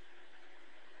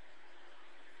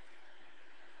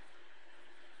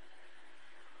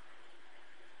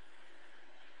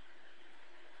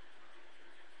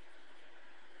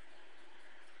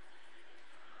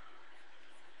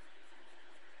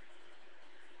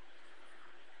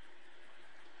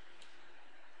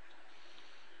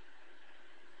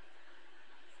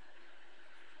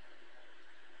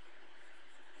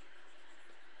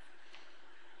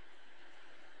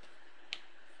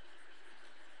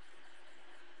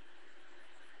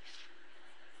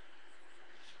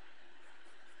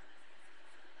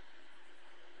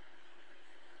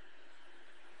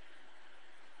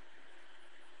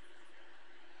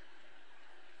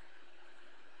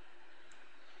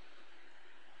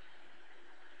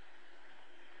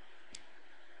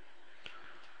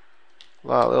 A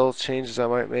lot of little changes I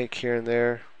might make here and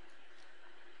there.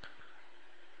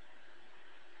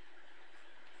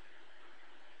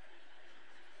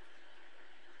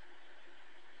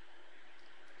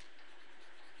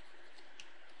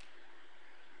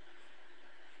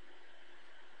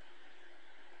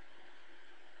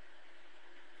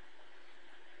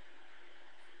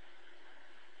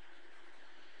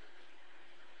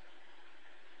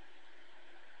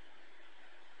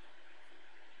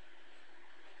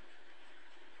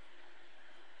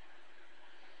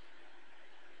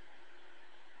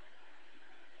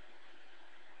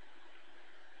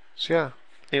 So yeah,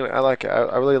 anyway, I like it.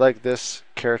 I really like this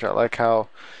character. I like how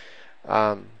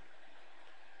um,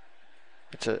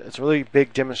 it's a really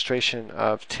big demonstration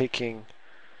of taking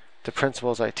the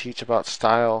principles I teach about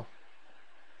style,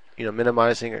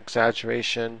 minimizing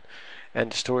exaggeration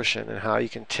and distortion, and how you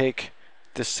can take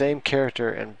the same character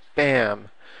and bam,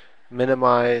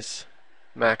 minimize,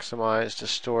 maximize,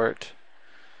 distort,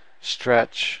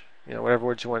 stretch, whatever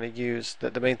words you want to use.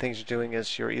 The main things you're doing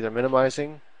is you're either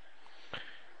minimizing,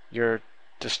 you're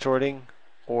distorting,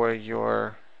 or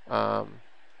you're damn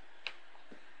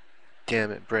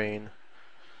it, brain,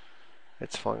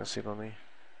 it's falling asleep on me.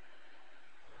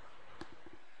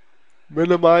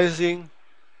 Minimizing,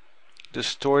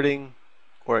 distorting,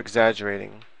 or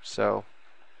exaggerating. So,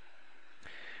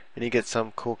 and you get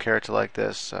some cool character like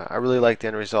this. I really like the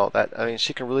end result.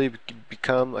 She can really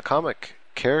become a comic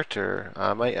character.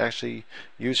 I might actually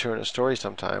use her in a story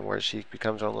sometime where she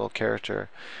becomes her own little character.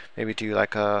 Maybe do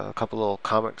like a couple little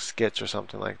comic skits or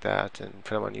something like that and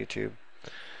put them on YouTube.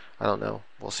 I don't know.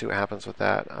 We'll see what happens with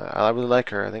that. I really like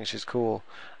her. I think she's cool.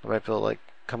 I might be able to like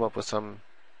come up with some.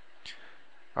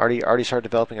 Already started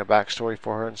developing a backstory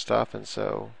for her and stuff, and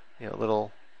so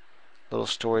little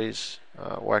stories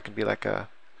where I can be like a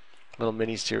little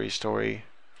mini series story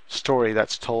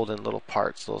that's told in little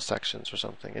parts, little sections or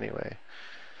something. Anyway,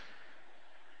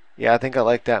 yeah, I think I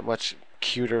like that much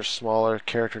cuter, smaller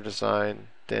character design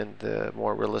than the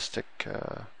more realistic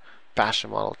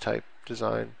fashion model type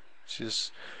design. She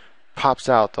just pops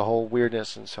out. The whole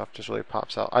weirdness and stuff just really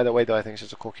pops out. Either way, though, I think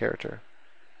she's a cool character.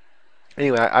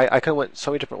 Anyway, I kind of went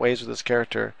so many different ways with this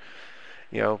character.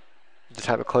 You know, the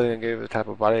type of clothing I gave her, the type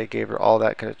of body I gave her, all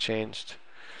that kind of changed.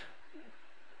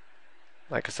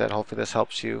 Like I said, hopefully this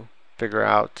helps you figure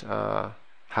out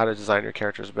how to design your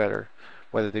characters better,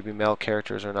 whether they be male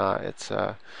characters or not. It's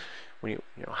when you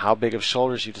know how big of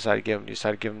shoulders you decide to give him. Do you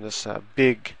decide to give him this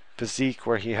big physique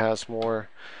where he has more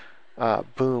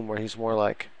boom, where he's more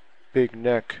like big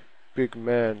neck, big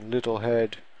man, little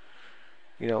head,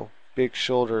 you know, big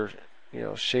shoulder, you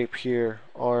know, shape here,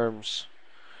 arms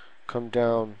come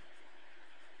down,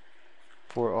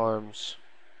 forearms,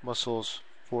 muscles,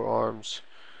 forearms,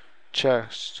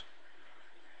 chest.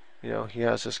 You know, he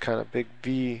has this kind of big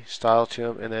V style to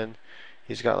him, and then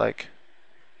he's got like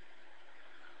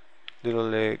little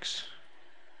legs.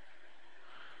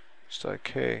 It's like,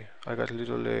 hey, I got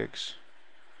little legs,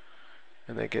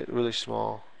 and they get really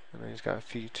small, and then he's got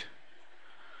feet,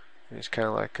 and he's kind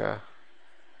of like you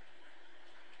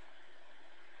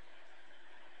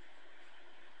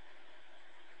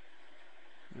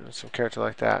know, some character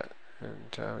like that,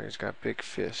 and he's got big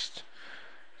fists.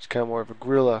 It's kind of more of a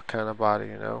gorilla kind of body,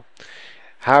 you know.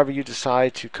 However you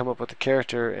decide to come up with a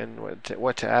character and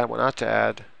what to add, what not to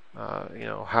add, you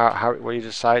know, where you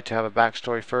decide to have a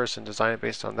backstory first and design it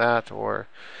based on that, or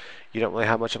you don't really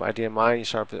have much of an idea in mind, you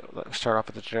start off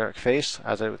with a generic face,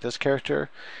 as I did with this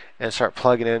character, and start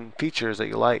plugging in features that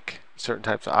you like. Certain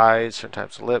types of eyes, certain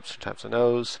types of lips, certain types of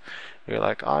nose. You're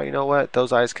like, oh, you know what?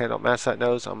 Those eyes kind of don't match that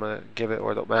nose. I'm going to give it,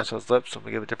 or don't match those lips. I'm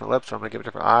going to give it different lips, or I'm going to give it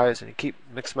different eyes. And you keep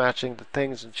mix matching the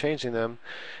things and changing them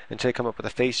until you come up with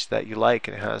a face that you like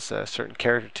and it has a certain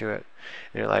character to it.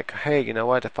 And you're like, hey, you know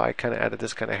what? If I kind of added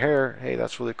this kind of hair, hey,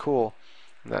 that's really cool.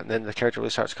 And then the character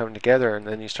really starts coming together, and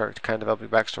then you start to kind of develop your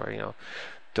backstory. You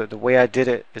know, the way I did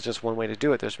it is just one way to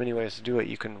do it. There's many ways to do it.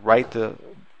 You can write the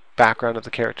background of the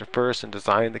character first and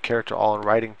design the character all in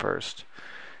writing first.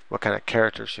 What kind of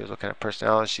character she is, what kind of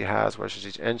personality she has, whether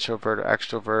she's introvert or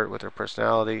extrovert with her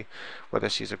personality, whether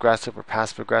she's aggressive or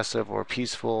passive aggressive or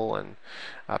peaceful and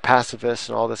pacifist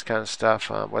and all this kind of stuff.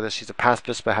 Whether she's a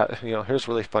pacifist, but you know, here's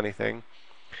a really funny thing.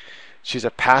 She's a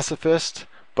pacifist,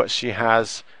 but she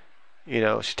has, you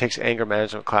know, she takes anger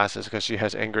management classes because she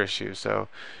has anger issues. So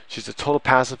she's a total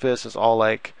pacifist. It's all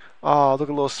like, oh, look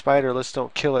at a little spider, let's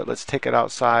don't kill it, let's take it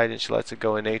outside, and she lets it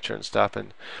go in nature and stuff.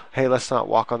 And hey, let's not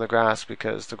walk on the grass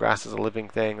because the grass is a living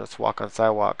thing, let's walk on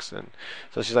sidewalks. And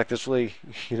so she's like this really,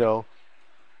 you know,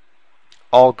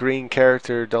 all green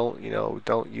character. Don't, you know,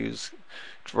 don't use,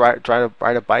 try to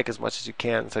ride a bike as much as you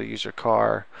can instead of use your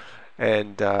car.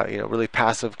 And you know, really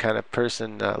passive kind of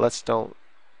person. Let's don't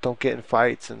get in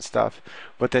fights and stuff.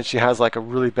 But then she has like a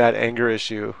really bad anger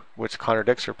issue, which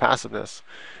contradicts her passiveness.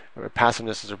 Her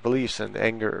passiveness is her beliefs, and the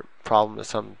anger problem is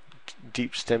some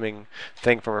deep stemming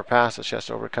thing from her past that she has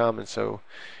to overcome. And so,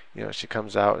 you know, she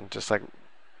comes out and just like,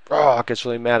 oh, gets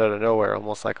really mad out of nowhere,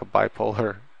 almost like a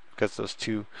bipolar, because those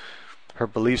two, her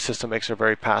belief system makes her a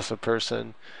very passive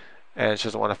person, and she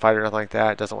doesn't want to fight or nothing like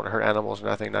that. Doesn't want to hurt animals or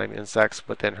nothing, not even insects.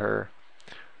 But then her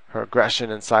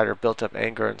aggression inside her, built up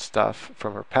anger and stuff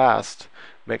from her past,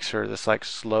 makes her this like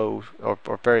slow or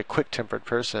very quick-tempered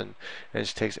person, and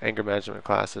she takes anger management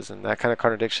classes. And that kind of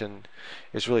contradiction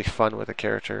is really fun with a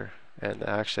character, and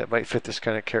actually it might fit this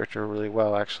kind of character really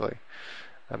well, actually.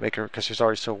 Make her, because she's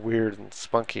already so weird and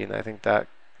spunky, and I think that,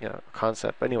 you know,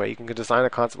 concept. But anyway, you can design a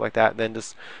concept like that and then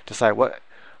just decide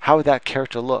how would that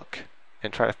character look,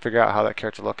 and try to figure out how that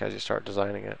character look as you start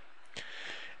designing it.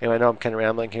 Anyway, I know I'm kind of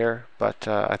rambling here, but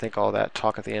I think all that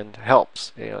talk at the end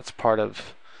helps. You know,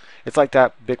 it's like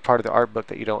that big part of the art book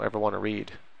that you don't ever want to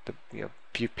read. The, you know,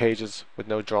 few pages with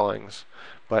no drawings,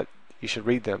 but you should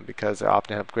read them because they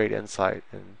often have great insight.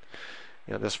 And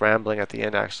you know, this rambling at the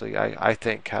end actually, I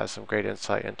think, has some great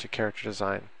insight into character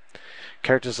design.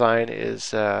 Character design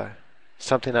is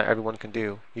something that everyone can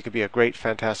do. You could be a great,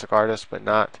 fantastic artist, but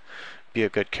not be a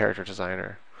good character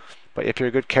designer. But if you're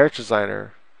a good character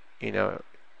designer, you know,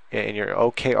 and you're an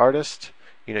okay artist,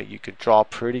 you know, you could draw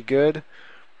pretty good,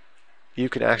 you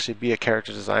can actually be a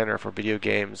character designer for video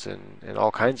games and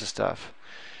all kinds of stuff.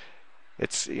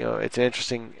 It's, you know, it's an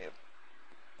interesting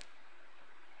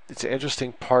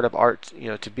part of art, you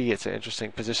know, to be. It's an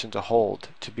interesting position to hold,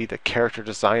 to be the character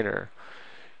designer.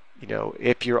 You know,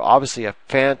 if you're obviously a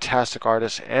fantastic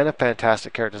artist and a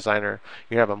fantastic character designer,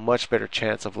 you have a much better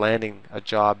chance of landing a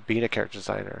job being a character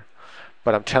designer.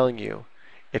 But I'm telling you,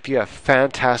 if you have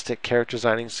fantastic character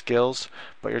designing skills,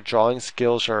 but your drawing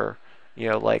skills are, you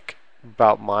know, like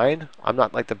about mine. I'm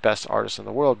not like the best artist in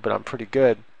the world, but I'm pretty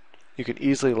good. You can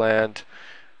easily land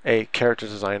a character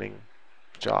designing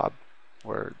job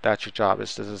where that's your job,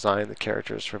 is to design the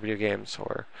characters for video games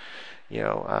or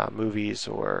movies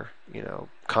or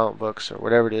comic books or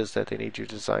whatever it is that they need you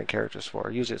to design characters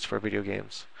for. Usually it's for video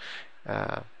games,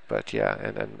 but yeah,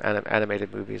 and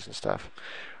animated movies and stuff.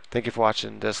 Thank you for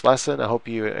watching this lesson. I hope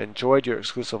you enjoyed your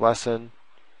exclusive lesson,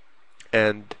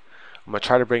 and I'm going to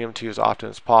try to bring them to you as often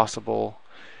as possible.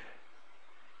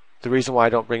 The reason why I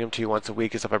don't bring them to you once a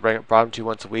week is if I brought them to you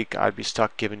once a week, I'd be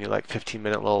stuck giving you like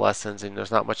 15-minute little lessons, and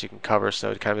there's not much you can cover, so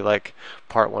it'd kind of be like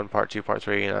part 1, part 2, part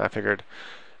 3. I figured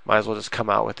might as well just come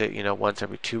out with it, once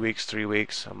every 2 weeks, 3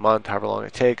 weeks, a month, however long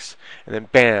it takes, and then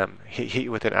bam, hit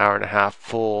you with an hour and a half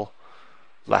full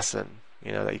lesson,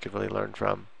 that you could really learn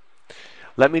from.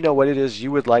 Let me know what it is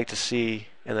you would like to see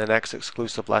in the next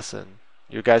exclusive lesson.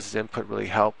 Your guys' input really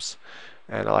helps,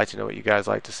 and I'd like to know what you guys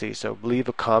like to see. So leave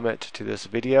a comment to this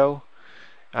video.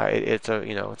 It's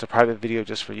a private video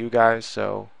just for you guys.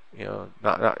 So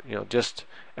not just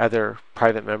other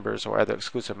private members or other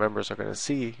exclusive members are going to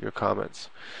see your comments,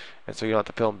 and so you don't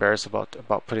have to feel embarrassed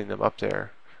about putting them up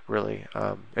there. Really.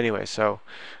 Anyway, so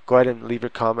go ahead and leave your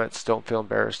comments. Don't feel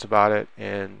embarrassed about it,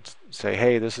 and say,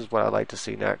 hey, this is what I'd like to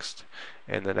see next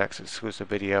in the next exclusive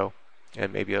video,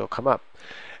 and maybe it'll come up.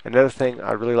 Another thing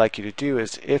I'd really like you to do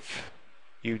is, if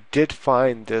you did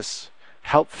find this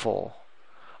helpful,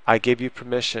 I give you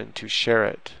permission to share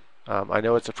it. I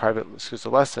know it's a private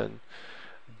exclusive lesson,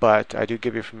 but I do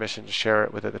give you permission to share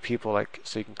it with other people.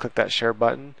 So you can click that share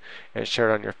button and share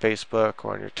it on your Facebook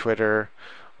or on your Twitter,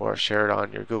 or share it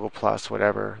on your Google Plus,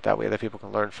 whatever. That way other people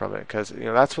can learn from it, because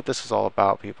that's what this is all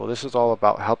about, people. This is all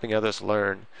about helping others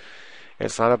learn.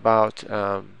 It's not about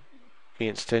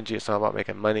being stingy. It's not about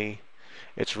making money.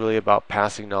 It's really about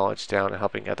passing knowledge down and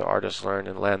helping other artists learn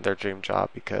and land their dream job,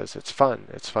 because it's fun.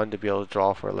 It's fun to be able to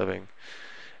draw for a living,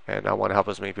 and I want to help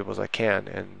as many people as I can.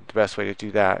 And the best way to do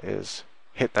that is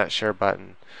hit that share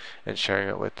button and sharing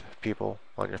it with people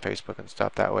on your Facebook and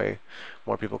stuff. That way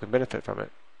more people can benefit from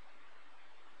it.